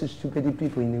the most stupid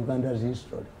people in Uganda's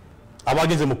history.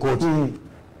 Abageze mu court.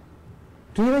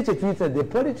 The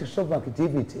politics of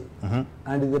activity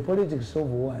and the politics of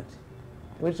what?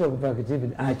 Politics of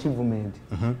activity, achievement.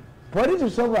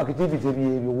 Politics of activity,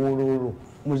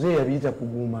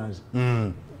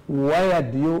 why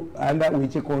do you, under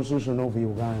which constitution of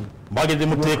Uganda?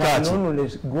 You can only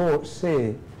go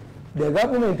say, the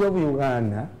government of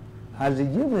Uganda has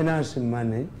given us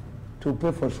money to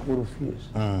pay for school fees.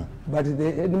 But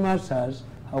the headmasters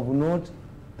have not,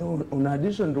 in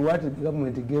addition to what the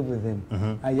government gave them,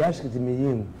 I asked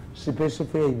me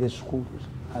specify the schools.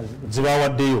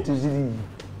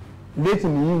 Let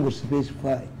me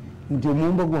specify.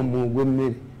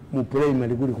 Mu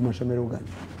primary guli ku masomero gani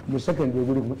mu secondary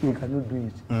guli you cannot do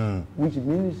it which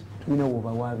means tulina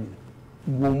obawabira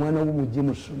ng'omwana w'omujje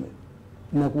mu ssomero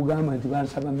nakugamba nti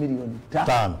bansaba million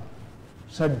 5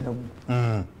 saddamu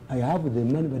I have the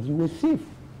money but you a thief.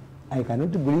 I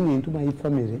cannot bring into my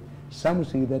family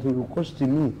something that will cost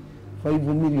me 5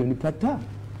 million per term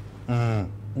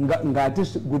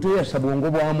ng'ate gutoyasaba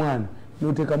obwongo bwa mwana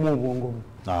n'oteekamu obwongo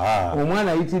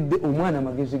omwana ayitidde omwana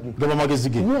magezi ge gaba magezi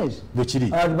ge yes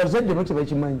bwekiri bazadde bate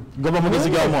bakimanyi gaba magezi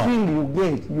ga mwana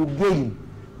you gain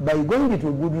by going to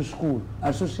a good school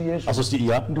association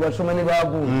nti wasoma ne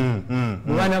baagu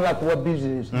mwana bakuwa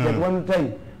business that one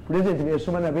time president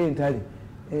yasoma nabe entale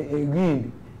egindi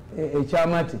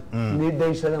ekyamati ne Dar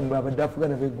es Salaam babadde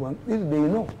afugana beggwanga this they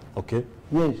know okay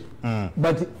yes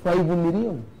but 5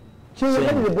 million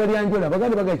kyeyagalire bwali anjola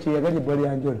baganda baga kyeyagalire bwali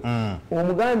anjola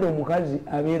omuganda omukazi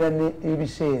abeera ne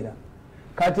ebiseera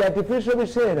kati artificial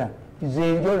biseera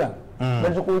zenjola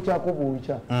bazikuukyako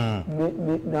buukya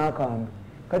n'akambe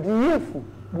kati yefu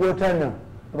bwotana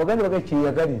abaganda baga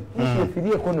kyeyagalire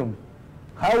free economy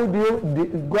how do you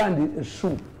go and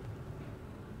sue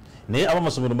naye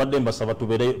abamasomero mbadde mbasaba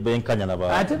tubeere benkanya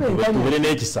tubeere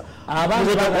n'ekisa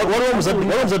waliwo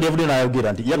omuzadde yavudde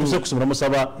n'ayogera nti yatuse kusomera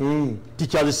musaba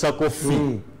tikyazisako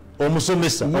fi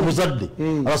omusomesa omuzadde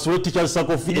abasobole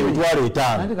tikyazisako fi emitwalo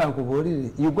 5 anti kankubuulire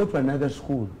you go to another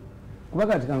school kuba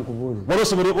kati kankubuulire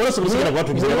walasomerera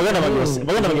kwatuukiriza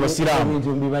baganda bange basiraamu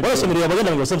walasomerera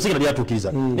baganda bange basamusigera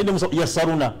lyatuukiriza nende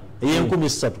yasaruna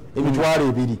ey'13,000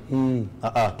 emitwalo 2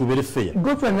 tubeere feya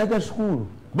go to another school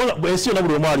ensi yonna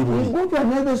buli omu ali buli go to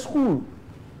another school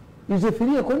is a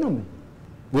free economy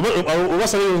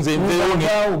obasabeyo nze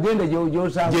nveewo ogenda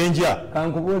gyosanga gyenja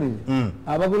kankubuulire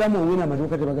abagulamu owino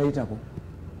amatuuka tebagayitako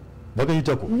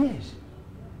yes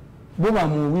bo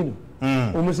bamuwino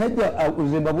omusajja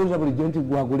nze mbabuuza bulijjo nti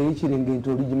gwaguleyo ekirenge nti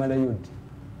oligimalayo ddi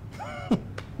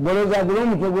golooza agule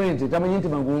omutwe gw'ente tamanyi nti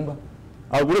magumba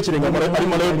agule ekirenge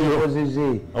alimalayo dio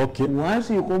okay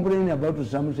once you complain about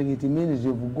something it means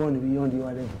you've gone beyond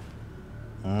your level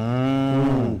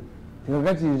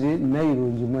kakati nze nairo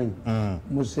njimanyi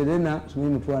muserena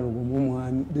simanyi mutwalo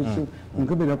gw'omwami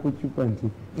nkebera ku cupa nti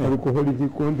alcoholic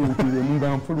content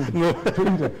yemumba nfulu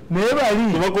naye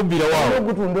bali tebakubbira waawo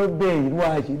okutunda obbeeyi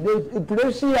lwaki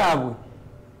place yaabwe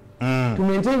to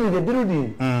maintain the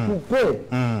building to pay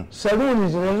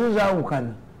saloons nazo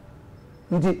zaawukana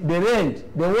nti the rent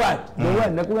the what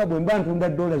nakula bwe mba ntunda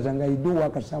dollars nga I do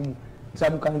work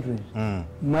some countries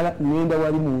mala ngenda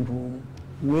wali muntu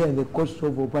where the cost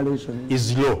of operation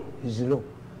is low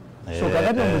so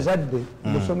kakati omuzadde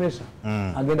musomesa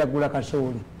agenda kugula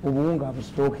kasooli obuwunga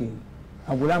abustocking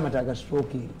agula amata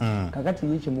agastocking kakati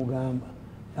ye kyemugamba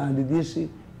and this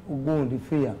gundi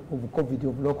fear of COVID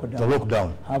of lockdown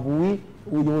have we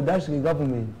would ask the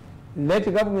government let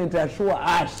the government assure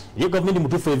us ye government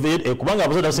mutufu evere kubanga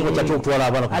abazadde asinga kyakyo okutwala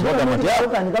abaana kubaga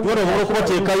nti tuone bolo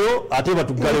kubateekayo ate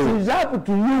batugalewo it is up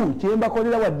to you kyemba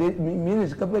kolera wa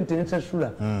minister government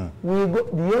ensasula we go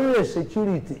the only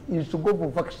security is to go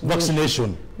for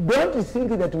vaccination don't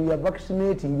think that we are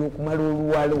vaccinating yokumala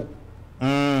oluwalo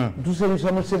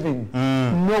tusanyusa mu 7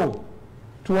 no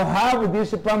to have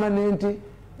this permanent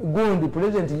gundi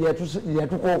president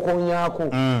yatukokonyako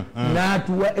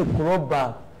natuwa a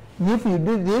crowbar. If you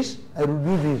do this, I will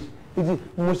do this. It is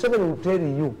Museveni will tell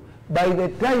you, by the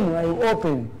time I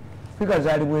open, figures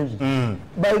are ways.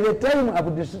 By the time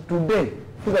of this today,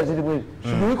 figures are ways.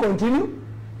 Should we continue?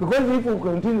 Because if we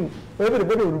continue,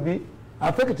 everybody will be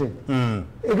affected.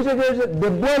 The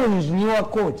ball is in your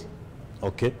court.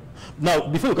 Okay. Now,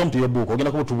 before you come to your book, we're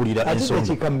going to tubulira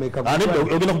ensonga. And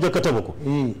we're going to kujja kataboko.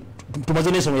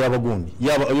 Tumaze n'ensonga y'abagundi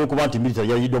yokuba nti military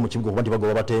yayidde mu kibuga kuba nti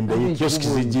bagoba batembe kiosiki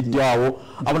zijjiddeawo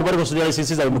abantu bali konsolera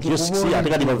lisensi zaabwe mu kiosiki ate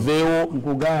kati baveewo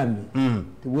nkugambe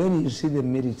when you see the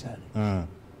military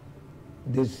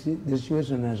the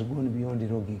situation has gone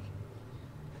beyond logic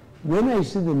When I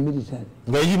see the military,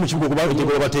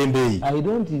 I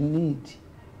don't need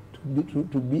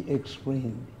to be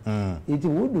explained. It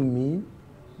would mean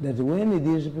that when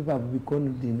these people have been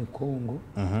cornered in Congo,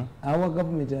 our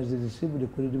government has received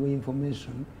credible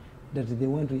information that they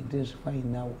want to intensify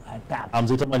now attack.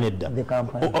 The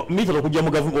Kampala.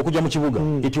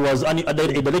 It was a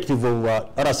directive of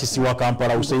RCC wa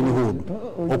Kampala Hussein Hood.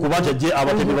 Okubanja je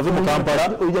abatemi bavu mu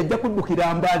Kampala ojja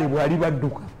kuddukira mbali bwali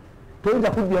badduka.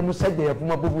 Toyinza kuddya musajja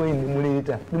yapuma bubwe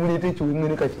nimuleeta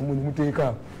ekiwemwene kakimuni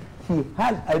muteeka. I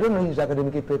don't know his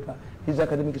academic paper, his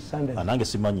academic standards. Anange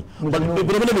simanyi.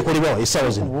 Bino bikolebwa essaawa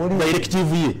zino.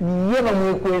 Directive ye. Ye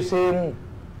bamwekweseemu.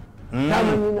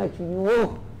 Tamanyi na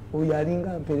kiriwo.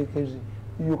 Uyalinga mperekeze.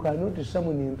 You cannot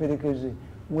summon emperekeze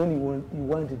when you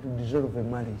want to dissolve a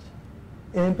marriage.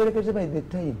 Emperekeze by the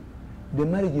time the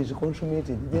marriage is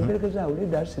consummated, the emperekeze are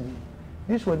already asleep.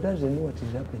 This one doesn't know what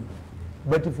is happening.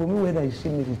 But for me, when I see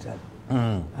military,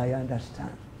 I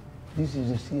understand. This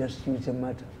is a serious future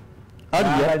matter.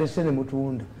 This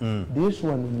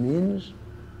one means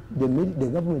the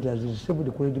government has received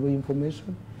the credible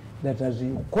information that as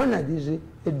you corner these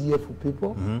ADF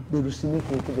people, they will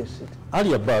sneak into the city.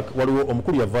 Earlier back, waliwo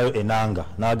omukulu yavaayo enanga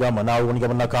n'agamba n'awonika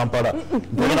bonna Kampala.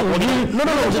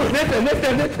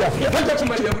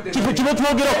 Kino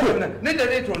twogerako.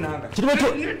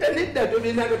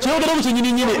 Kyogerako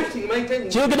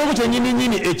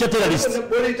kyennyini ekya terrorist.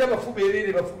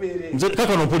 Nze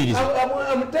kaka nompuliriza.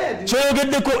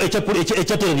 Kyogeddeko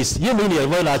ekya terrorist. Ye muyini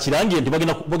yavaayo n'akirange nti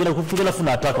bagenda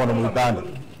kufuna attack wano mu Uganda.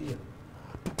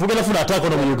 Tugenda funa attack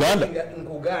on Uganda.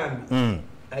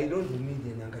 I don't need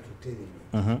enanga to tell you.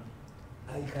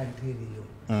 I can tell you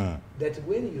that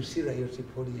when you see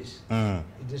riot police,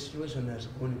 the situation has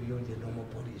gone beyond the normal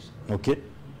police. Okay.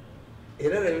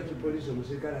 Era riot police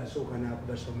omuserikale asooka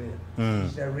n'akubasomera.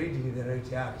 It's reading the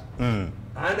right act.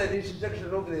 Under this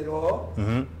section of the law,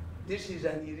 this is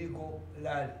an illegal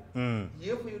rally.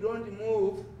 If you don't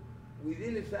move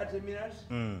within 30 minutes,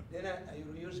 then I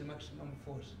will use maximum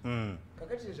force.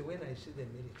 Kakati is when I see the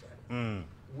military,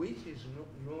 which is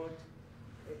not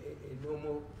a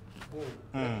normal goal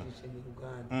practice in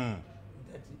Uganda,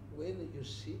 that when you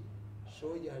see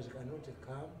soldiers cannot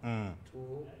come to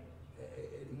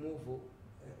remove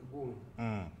goal.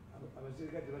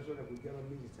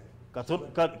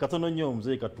 Katono nnyo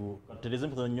mzee katutereze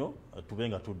katono nnyo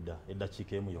tubenga tudda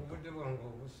eddakiika emu yokka.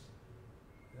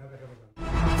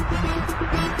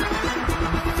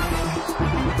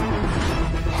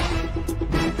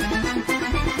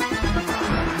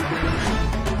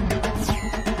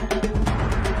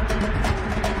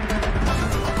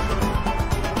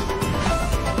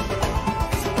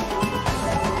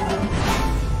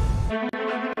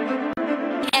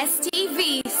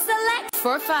 STV, select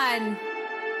for fun.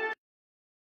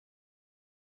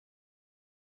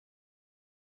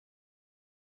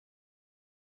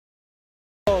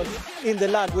 In the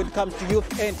land when it comes to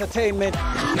youth entertainment.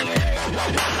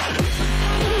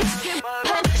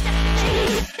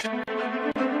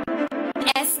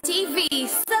 STV,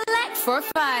 select for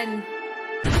fun.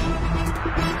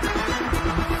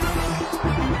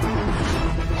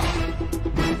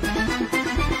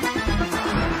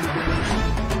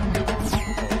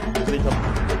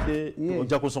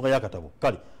 Ojja ku nsonga y'akatabo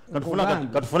kale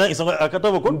katufuna ensonga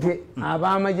akatabo ko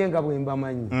ab'amagye nga bwe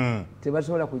mbamanyi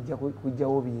tebasobola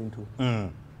kujjawo bintu.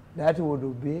 That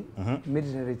would be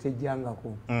military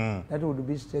tejjangako. That would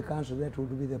be state council, that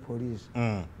would be the police.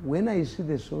 When I see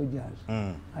the soldiers,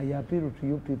 I appeal to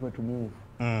you people to move.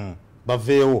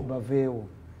 Baveewo.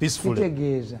 Peacefully.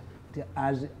 Kitegeeza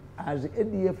as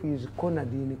ADF is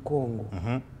cornered in Congo,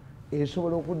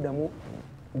 esobola okuddamu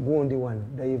gundi one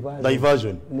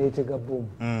diversion netega boom.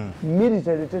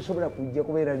 Military tesobola kujja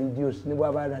kubeera reduce ne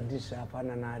bwaba radisa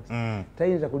afaanana ati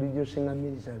tayinza ku reduce nga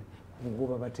military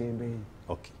kugoba batembeeyi.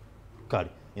 Okay. Kale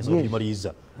ensonga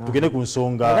gimaliriza tugende ku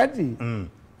nsonga kati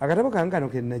akatabo kankano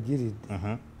ke nagiridde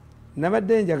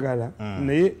nabadde njagala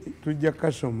naye tujja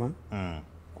kasoma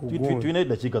tulina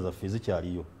eddakiika zaffe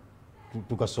zikyaliyo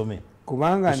tukasome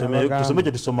kubanga tusome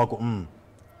kye tusomako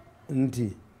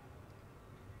nti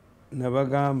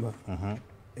nabagamba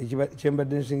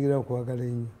kyembadde nsingira okwagala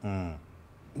ennyo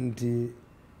nti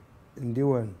ndi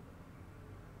wano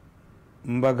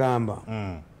mbagamba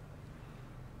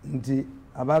nti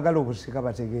abaagala obusika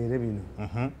bategeere bino.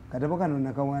 Katabo kano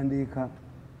nakawandiika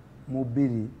mu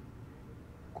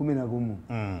 2011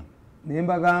 naye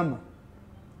mbagamba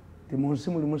nti mu nsi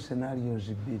mulimu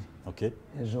scenarios bbiri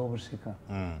ez'obusika.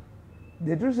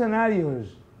 The two scenarios,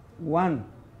 one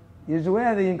is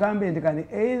where the incumbent can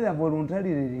either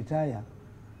voluntarily retire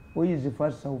or is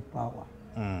first of power.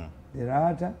 The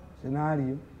latter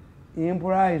scenario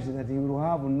implies that he will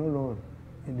have no role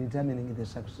in determining the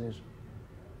succession.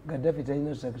 Gaddafi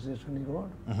talina succession role.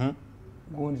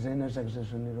 Gondi talina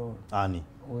succession role. Ani.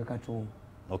 Owekatumba.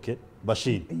 Okay.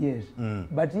 Bashir. Yes.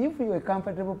 But if you are a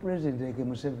comfortable president like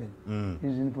Museveni,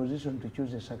 he's in position to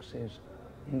choose a successor.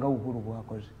 Nga Uhuru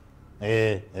bwakoze.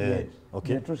 Yes.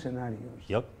 Okay. The two scenarios.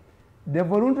 Yep. The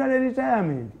voluntary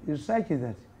retirement is such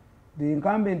that the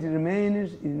incumbent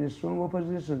remains in a strong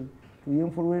opposition to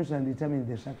influence and determine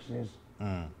the success.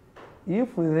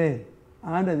 If they,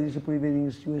 under this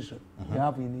prevailing situation, we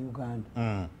have in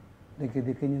Uganda, like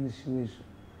the Kenyan situation,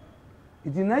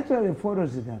 it naturally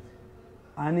follows that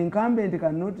an incumbent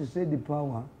cannot cede the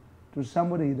power to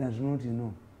somebody he does not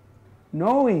know.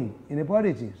 Knowing in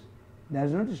politics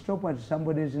does not stop at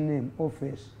somebody's name or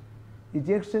face. It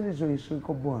extends to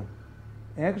historical bond.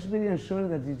 Experience shows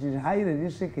that it is highly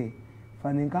risky for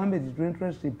an incumbent to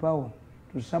entrust the power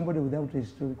to somebody without a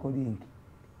historical link.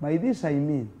 By this I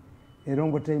mean a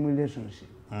long-term relationship.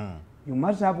 You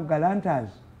must have guarantors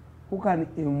who can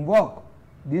invoke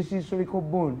this historical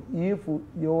bond if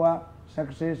your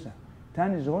successor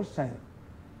turns hostile.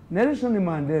 Nelson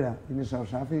Mandela in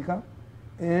South Africa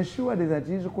ensured that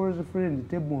his close friend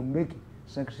Thabo Mbeki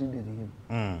succeeded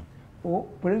him.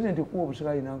 President Kuwa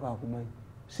Busaka inanga akumanyi.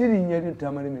 Siri nyeri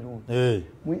Tamale mirundi.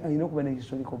 Ayina kuba ne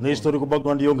historical background. Historical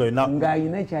background yonga ina. Nga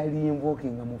ina kyali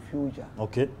invoking mu future.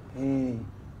 Okay.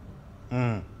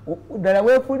 Dala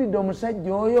weefulidde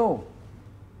omusajja oyo.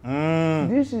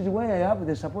 This is why I have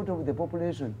the support of the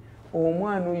population.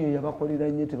 Omwana oyo yabakolera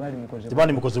nnyo tebali mukoze.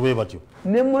 Tebali mukoze bwe batyo.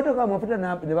 N'emmotoka amafuta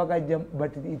ne bagajja,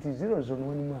 but it is zeros on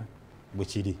one man. Bwe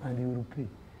kiri. And you will pay.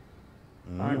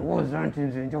 And was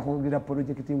ranting nja kwogera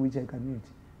project which I can eat.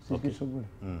 Okay.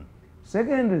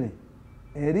 Secondly,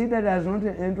 a leader does not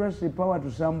entrust the power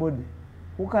to somebody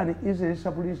who can easily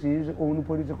establish his own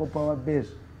political power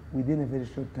base within a very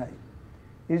short time.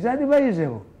 It's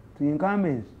advisable to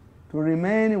incumbents to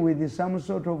remain with some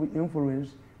sort of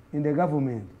influence in the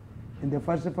government in the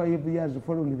first 5 years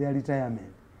following their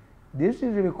retirement. This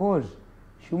is because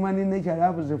human nature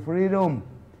loves freedom.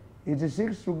 It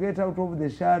seeks to get out of the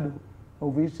shadow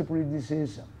of its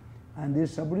predecessor and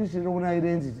establish its own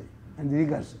identity and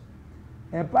legacy.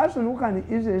 A person who can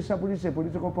easily establish a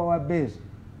political power base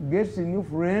gets new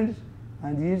friends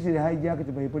and easily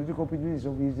hijacked by political opportunities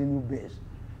of his new base.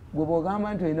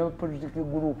 Gwebogamba nti olina political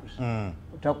groups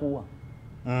otakuwa.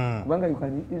 Kubanga you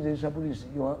can easily establish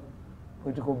your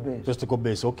political base. Political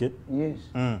base, okay. Yes.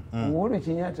 Uhuru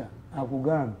Kenyatta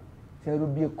akugamba there will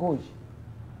be a coach.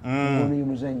 Ngono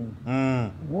yomuzanyi.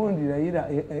 Gundi Raila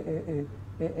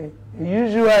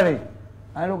usually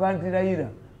alokanti Raila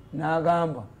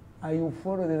n'agamba you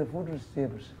follow the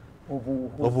footsteps of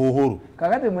Uhuru.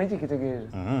 Kakati mwenchi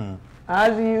kitegeeza.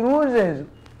 As he loses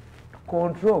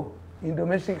control in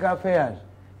domestic affairs,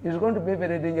 it's going to be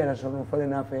very dangerous on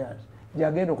foreign affairs.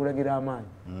 Jagendo kulagira amaanyi.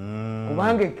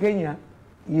 Kubanga Kenya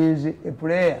is a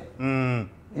player.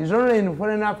 It's only in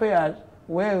foreign affairs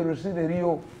where you see the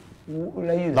real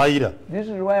Raila. This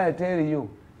is why I tell you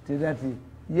that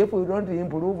if we don't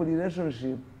improve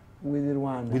relationship with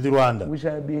Rwanda, we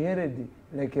shall be headed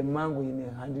like a mango in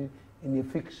a hand in a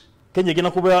fix. Kenya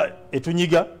gina kuba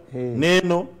etunyiga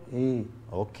neno.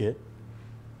 Okay.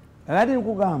 Agati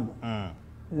nkugamba.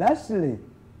 Lastly,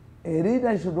 a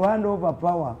leader should hand over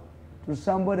power to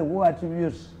somebody who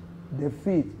attributes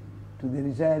defeat to the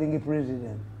retiring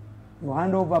president. You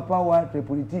hand over power to a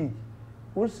politic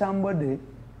or somebody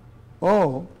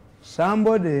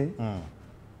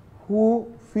who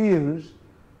feels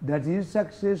that his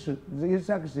success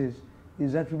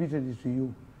is attributed to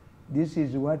you. This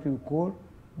is what we call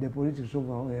the politics of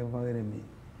environment.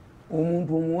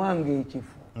 Omuntu omuwange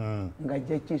ekifo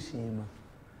ng'ajja kisiima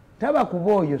taba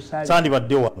kuba oyo sandi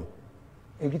badde wano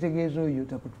ekitegeeza oyo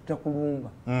takulumba.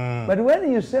 But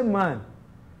when you say man,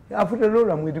 after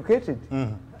all I'm educated,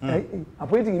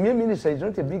 appointing me a minister is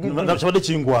not a big deal. Am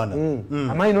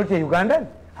I not a Ugandan?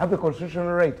 Have a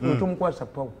constitutional right. Tumukwasa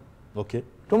power. Okay.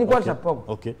 Tumukwasa power.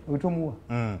 Okay.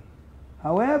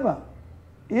 However,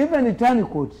 even the tiny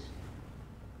courts,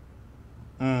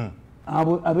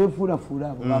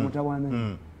 abefura-fura abo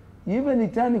bamutawana. Even the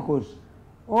tiny courts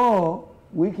or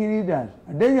weak leaders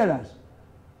are dangerous.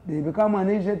 They become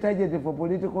an easy target for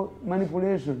political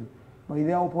manipulation by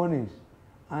their opponents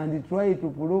and try to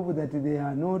prove that they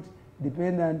are not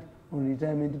dependent on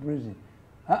retirement president.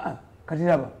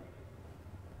 Katiraba.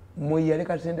 Moyi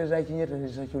aleka sente za Kenyatta ne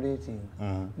circulating.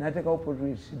 Nateka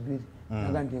opportunity bit.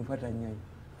 Naganti mfata nyayo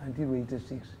until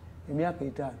 86. Emyaka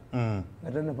 5.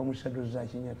 Ngatana pa mushado za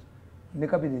Kenyatta. Ne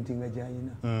cabinet nga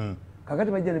jayina.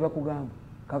 Kakati bajja ne bakugamba.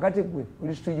 Kakati gwe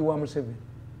uli situji wa Museveni.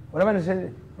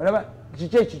 olaba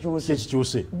kiki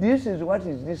ekikyuse. This is what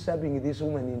is disturbing this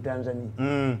woman in Tanzania.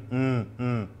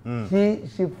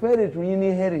 She failed to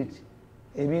inherit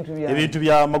ebintu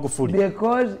bya Magufuli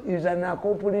because is an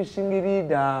accomplishing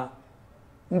leader.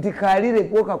 Nti kalire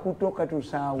gwoka kutoka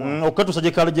tusawa okatusa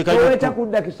je kale weta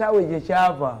kudda kisawe je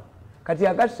kyava kati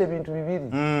agasse ebintu bibiri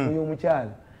uyo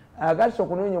mukyala agasse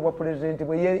okunoonya kwa president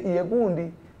bwe ye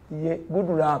gundi ye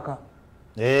budulaka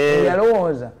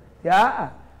yalowooza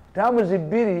tamuzi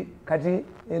bbiri kati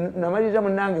namaliza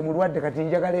munange mulwadde kati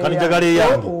njagale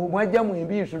yange mwajja mu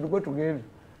embiiso tugo tugende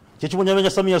kyekimunyamenya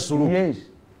Samia Suluhu. Yes.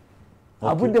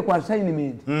 Avudde ku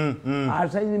assignment.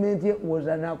 Assignment was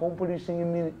an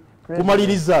accomplishing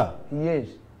kumaliriza. Yes.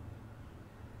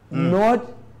 Not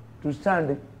to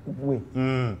stand we.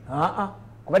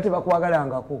 Kuba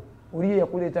tebakwagalangako. Oli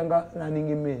yakuleetanga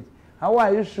running mate. How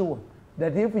are you sure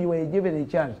that if you were given a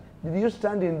chance, did you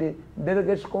stand in the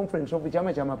delegates conference of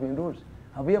Chama cha Mapinduzi?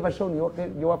 Have you ever shown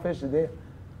your face there?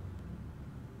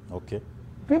 Okay.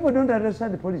 People don't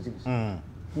understand the politics.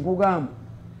 Nkugamba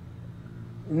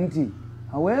nti,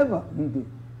 however,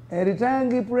 a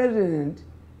retiring president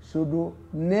should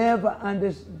never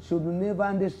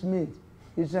underestimate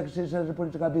his successor's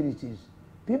political abilities.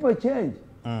 People change.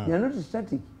 They are not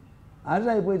static. As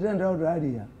I pointed out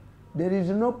earlier, there is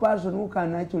no person who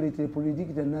can accurately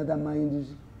predict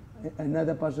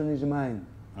another person's mind.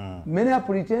 Many are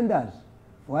pretenders.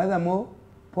 Furthermore,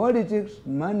 politics,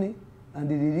 money, and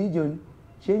religion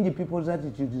change people's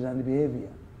attitudes and behavior.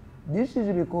 This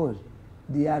is because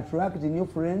they attract new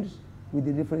friends with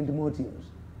different motives.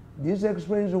 This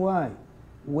explains why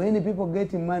when people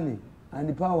get money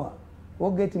and power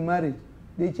or get married,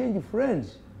 they change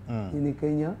friends. In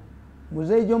Kenya,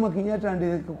 Mzee Jomo Kenyatta and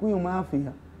the Kikuyu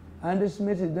Mafia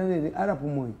underestimated Daniel Arap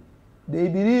Moi. They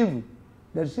believe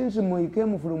that since Moi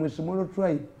came from a small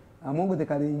tribe among the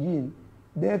Kalenjin,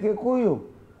 the Kikuyu,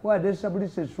 who had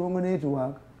established a strong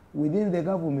network within the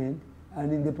government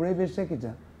and in the private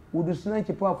sector, would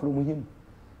snatch power from him.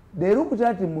 They looked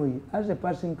at Moi as a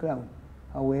passing cloud.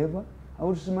 However,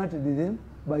 outsmarted them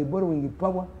by borrowing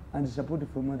power and support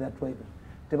from other tribes.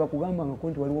 Tebakugamba nga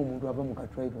konti waliwo omuntu ava mu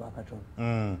katribe akatono.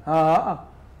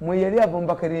 Moi yali ava mu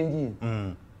Bakalenjin.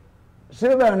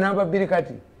 Seba namba bbiri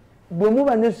kati. Bwe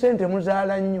muba ne ssente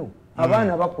muzaala nnyo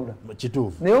abaana bakula.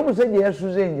 Kituufu. Naye omusajja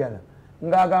yasuze enjala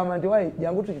ng'agamba nti wayi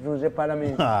jangu tukituuze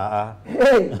palamenti.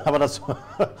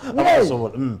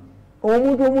 Abasobola.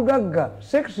 Omuntu omugagga,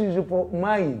 sex is for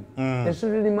mind,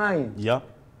 especially mind. Yeah.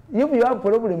 If you have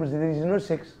problems, there is no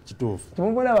sex. Kituufu.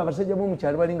 Timumbola abasajja bo mu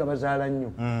kyalo balinga bazaala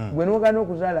nnyo. Gwe n'ogaana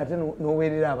okuzaala ate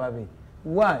n'oweerera ababe.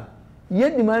 Why? Ye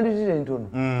demand zire ntono.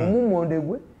 Omummonde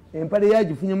gwe empale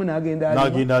yagifunyemu n'agenda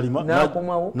alima.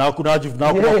 N'akomawo.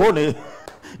 N'akumako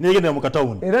n'egenda mu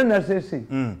katawuni. Era nasese.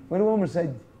 Waliwo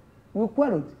omusajja. We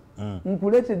quarreled.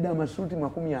 Nkuleetedde amasuuti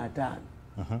 50.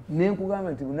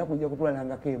 Nenkugamba nti lunaku nja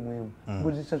kutwalangako emwemu.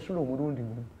 Bwezisasula omulundi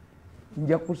gumu.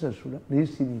 Nja kusasula naye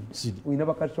sirimu. Oyina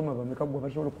bakasitoma bameka gwe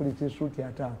basobola okuleeta esuuti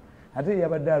 5. Ate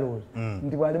yabadde alowooza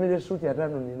nti bw'alemera esuuti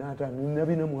 5 nina 5 nina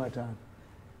 45.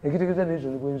 Ekitegeeza n'ezo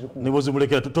ne bwenzikuwa. Ne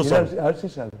bw'ozimulekera tosala.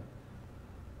 Sisala.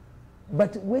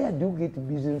 But where do you get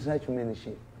business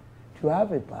acumenship? To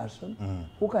have a person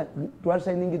who can, to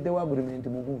assigning the agreement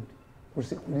mu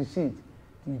receipt,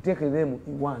 you take them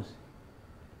once.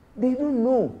 They don't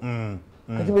know.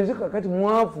 Kati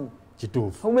mwafu.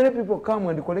 Kituufu. How many people come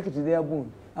and collect their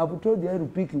bond? I've told you I will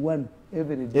pick one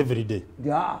every day. Every day.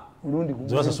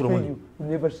 You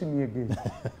never see me again.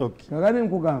 Okay.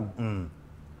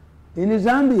 In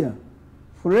Zambia,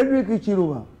 Frederick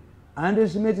Chiluba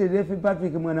underestimated F.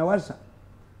 Patrick Mwanawasa.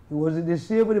 He was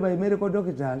deceived by medical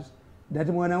doctors that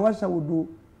Mwanawasa would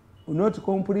not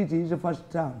complete his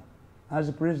first term as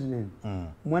president.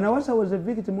 Mwanawasa was a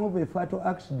victim of a fatal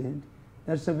accident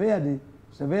that severely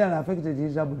affected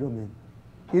his abdomen.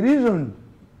 He reasoned,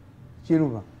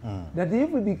 Chiluba, that if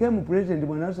he became president,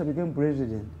 Mwanawasa became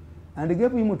president, and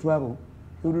gave him trouble,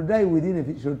 he would die within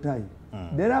a short time.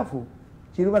 Therefore,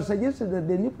 Chiluba suggested that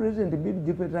the new president be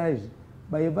deputized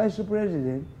by a vice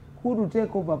president who would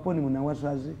take over upon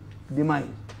Mwaнаwasa's demise.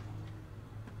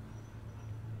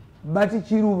 But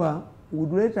Chiluba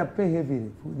would later pay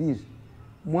heavily for this.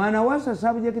 Mwanawasa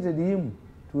subjected him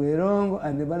to a long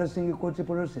and embarrassing court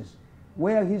process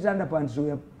where his underpants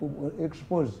were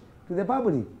exposed to the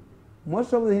public.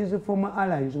 Most of his former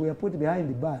allies were put behind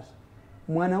the bars.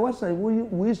 Mwanawasa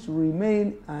wished to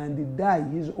remain and die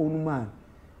his own man.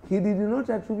 He did not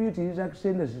attribute his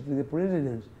ascendancy to the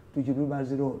president to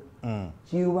Chiluba's role.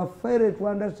 Chiluba failed to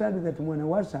understand that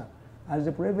Mwanawasa, as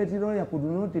a private lawyer, could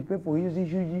not pay for his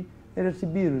huge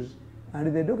health bills,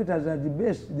 and the doctors at the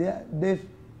best, their death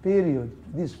period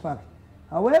this fact.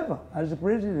 However, as the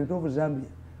president of Zambia,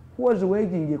 who was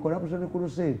waging a corruption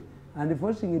crusade and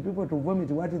forcing people to vomit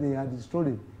what they had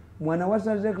stolen, mwana was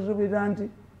exorbitant,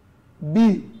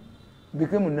 B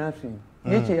became nothing.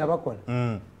 Yeche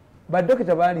yabakola. But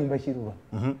Dr. Bali Mbashiruba,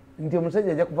 nti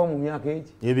omusajja ajja kuva mu myaka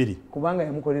eki ebiri kubanga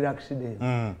yamukolera accident.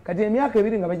 Kati emyaka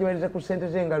ebiri nga bagiwaliza ku ssente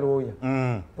ze nga lawyer,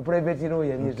 private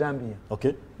lawyer mu Zambia.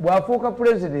 Okay. Bw'afuuka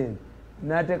president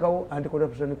n'ateekawo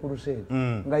anti-corruption crusade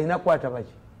nga alina kwata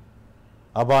baki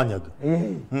abanyaga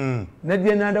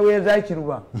najja nandaweya za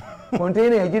Kiruba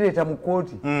container yagireeta mu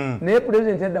kooti naye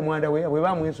president yadda mu andaweya bwe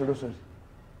baamu ensolosozi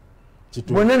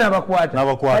bonna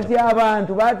n'abakwata. Kati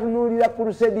abantu baatunuulira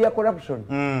crusade ya corruption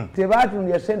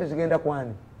tebaatunuulira ssente zigenda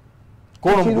kwani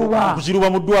kukiruba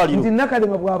mu ddwaliro nti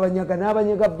Nakalema bw'abanyaga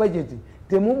n'abanyaga budget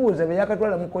temubuuza be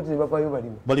yakatwala mu kooti ne bavaayo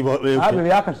baliwo abo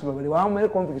byakasiba baliwo amere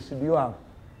complex byabo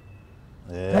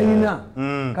talina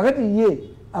kakati ye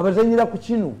abazanyira ku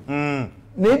kino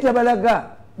naye tabalaga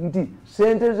nti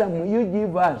ssente zammwe you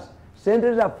give us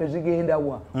ssente zaffe zigenda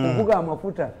wa okuvuga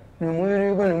amafuta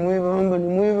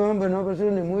nemwibamba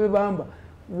n'abasiro nemwibamba.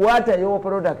 What are your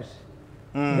products?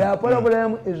 The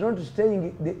problem is not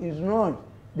staying, is not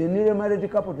the newly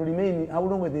married couple to remain, how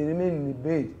long will they remain in the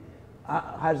bed?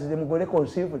 Has the Mugole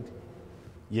conceived?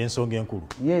 Yensonga enkulu.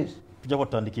 Yes. Tujja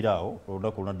kutandikira awo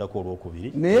olunaku lunaddako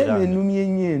olwokubiri. Naye ennumye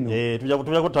nnyo.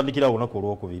 Tujja kutandikira awo olunaku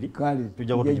olwokubiri.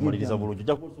 Tujja kutumaliriza bulungi.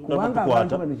 Kubanga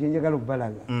abantu bano kyenjagala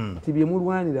okubalaga nti bye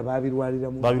mulwanira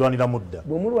babirwanira mudda.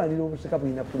 Bwe mulwanira obusika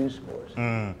bulina principles.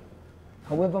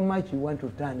 However much you want to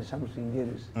turn something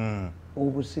else.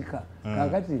 Obusika.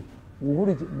 Kakati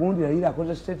Uhuru gundi yali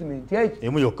akoze statement yaki.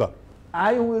 Emu yokka.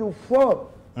 I will follow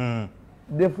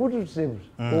the footsteps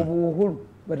of Uhuru,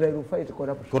 but I will fight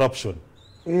corruption.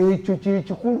 Ekyo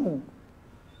kyekikulu.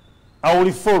 I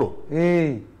will follow.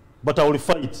 But I will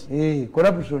fight.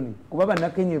 Corruption. Kuba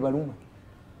bannakenya ebaluma.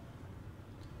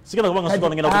 Sigala kubanga siko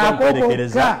ngenda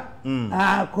kwerekereza.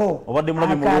 Ako. Obadde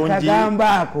mulabi mulungi.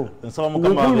 Akagamba ako. Nsaba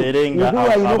mukama abeerenga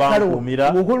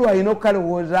abankumira. Uhuru ayina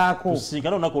okalowoozaako.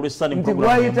 Tusinkana olunaku olw'essani mu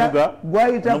programu y'embuga.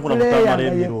 Gwayita player nga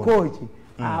ye coach.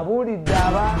 Abuulidde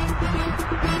abantu.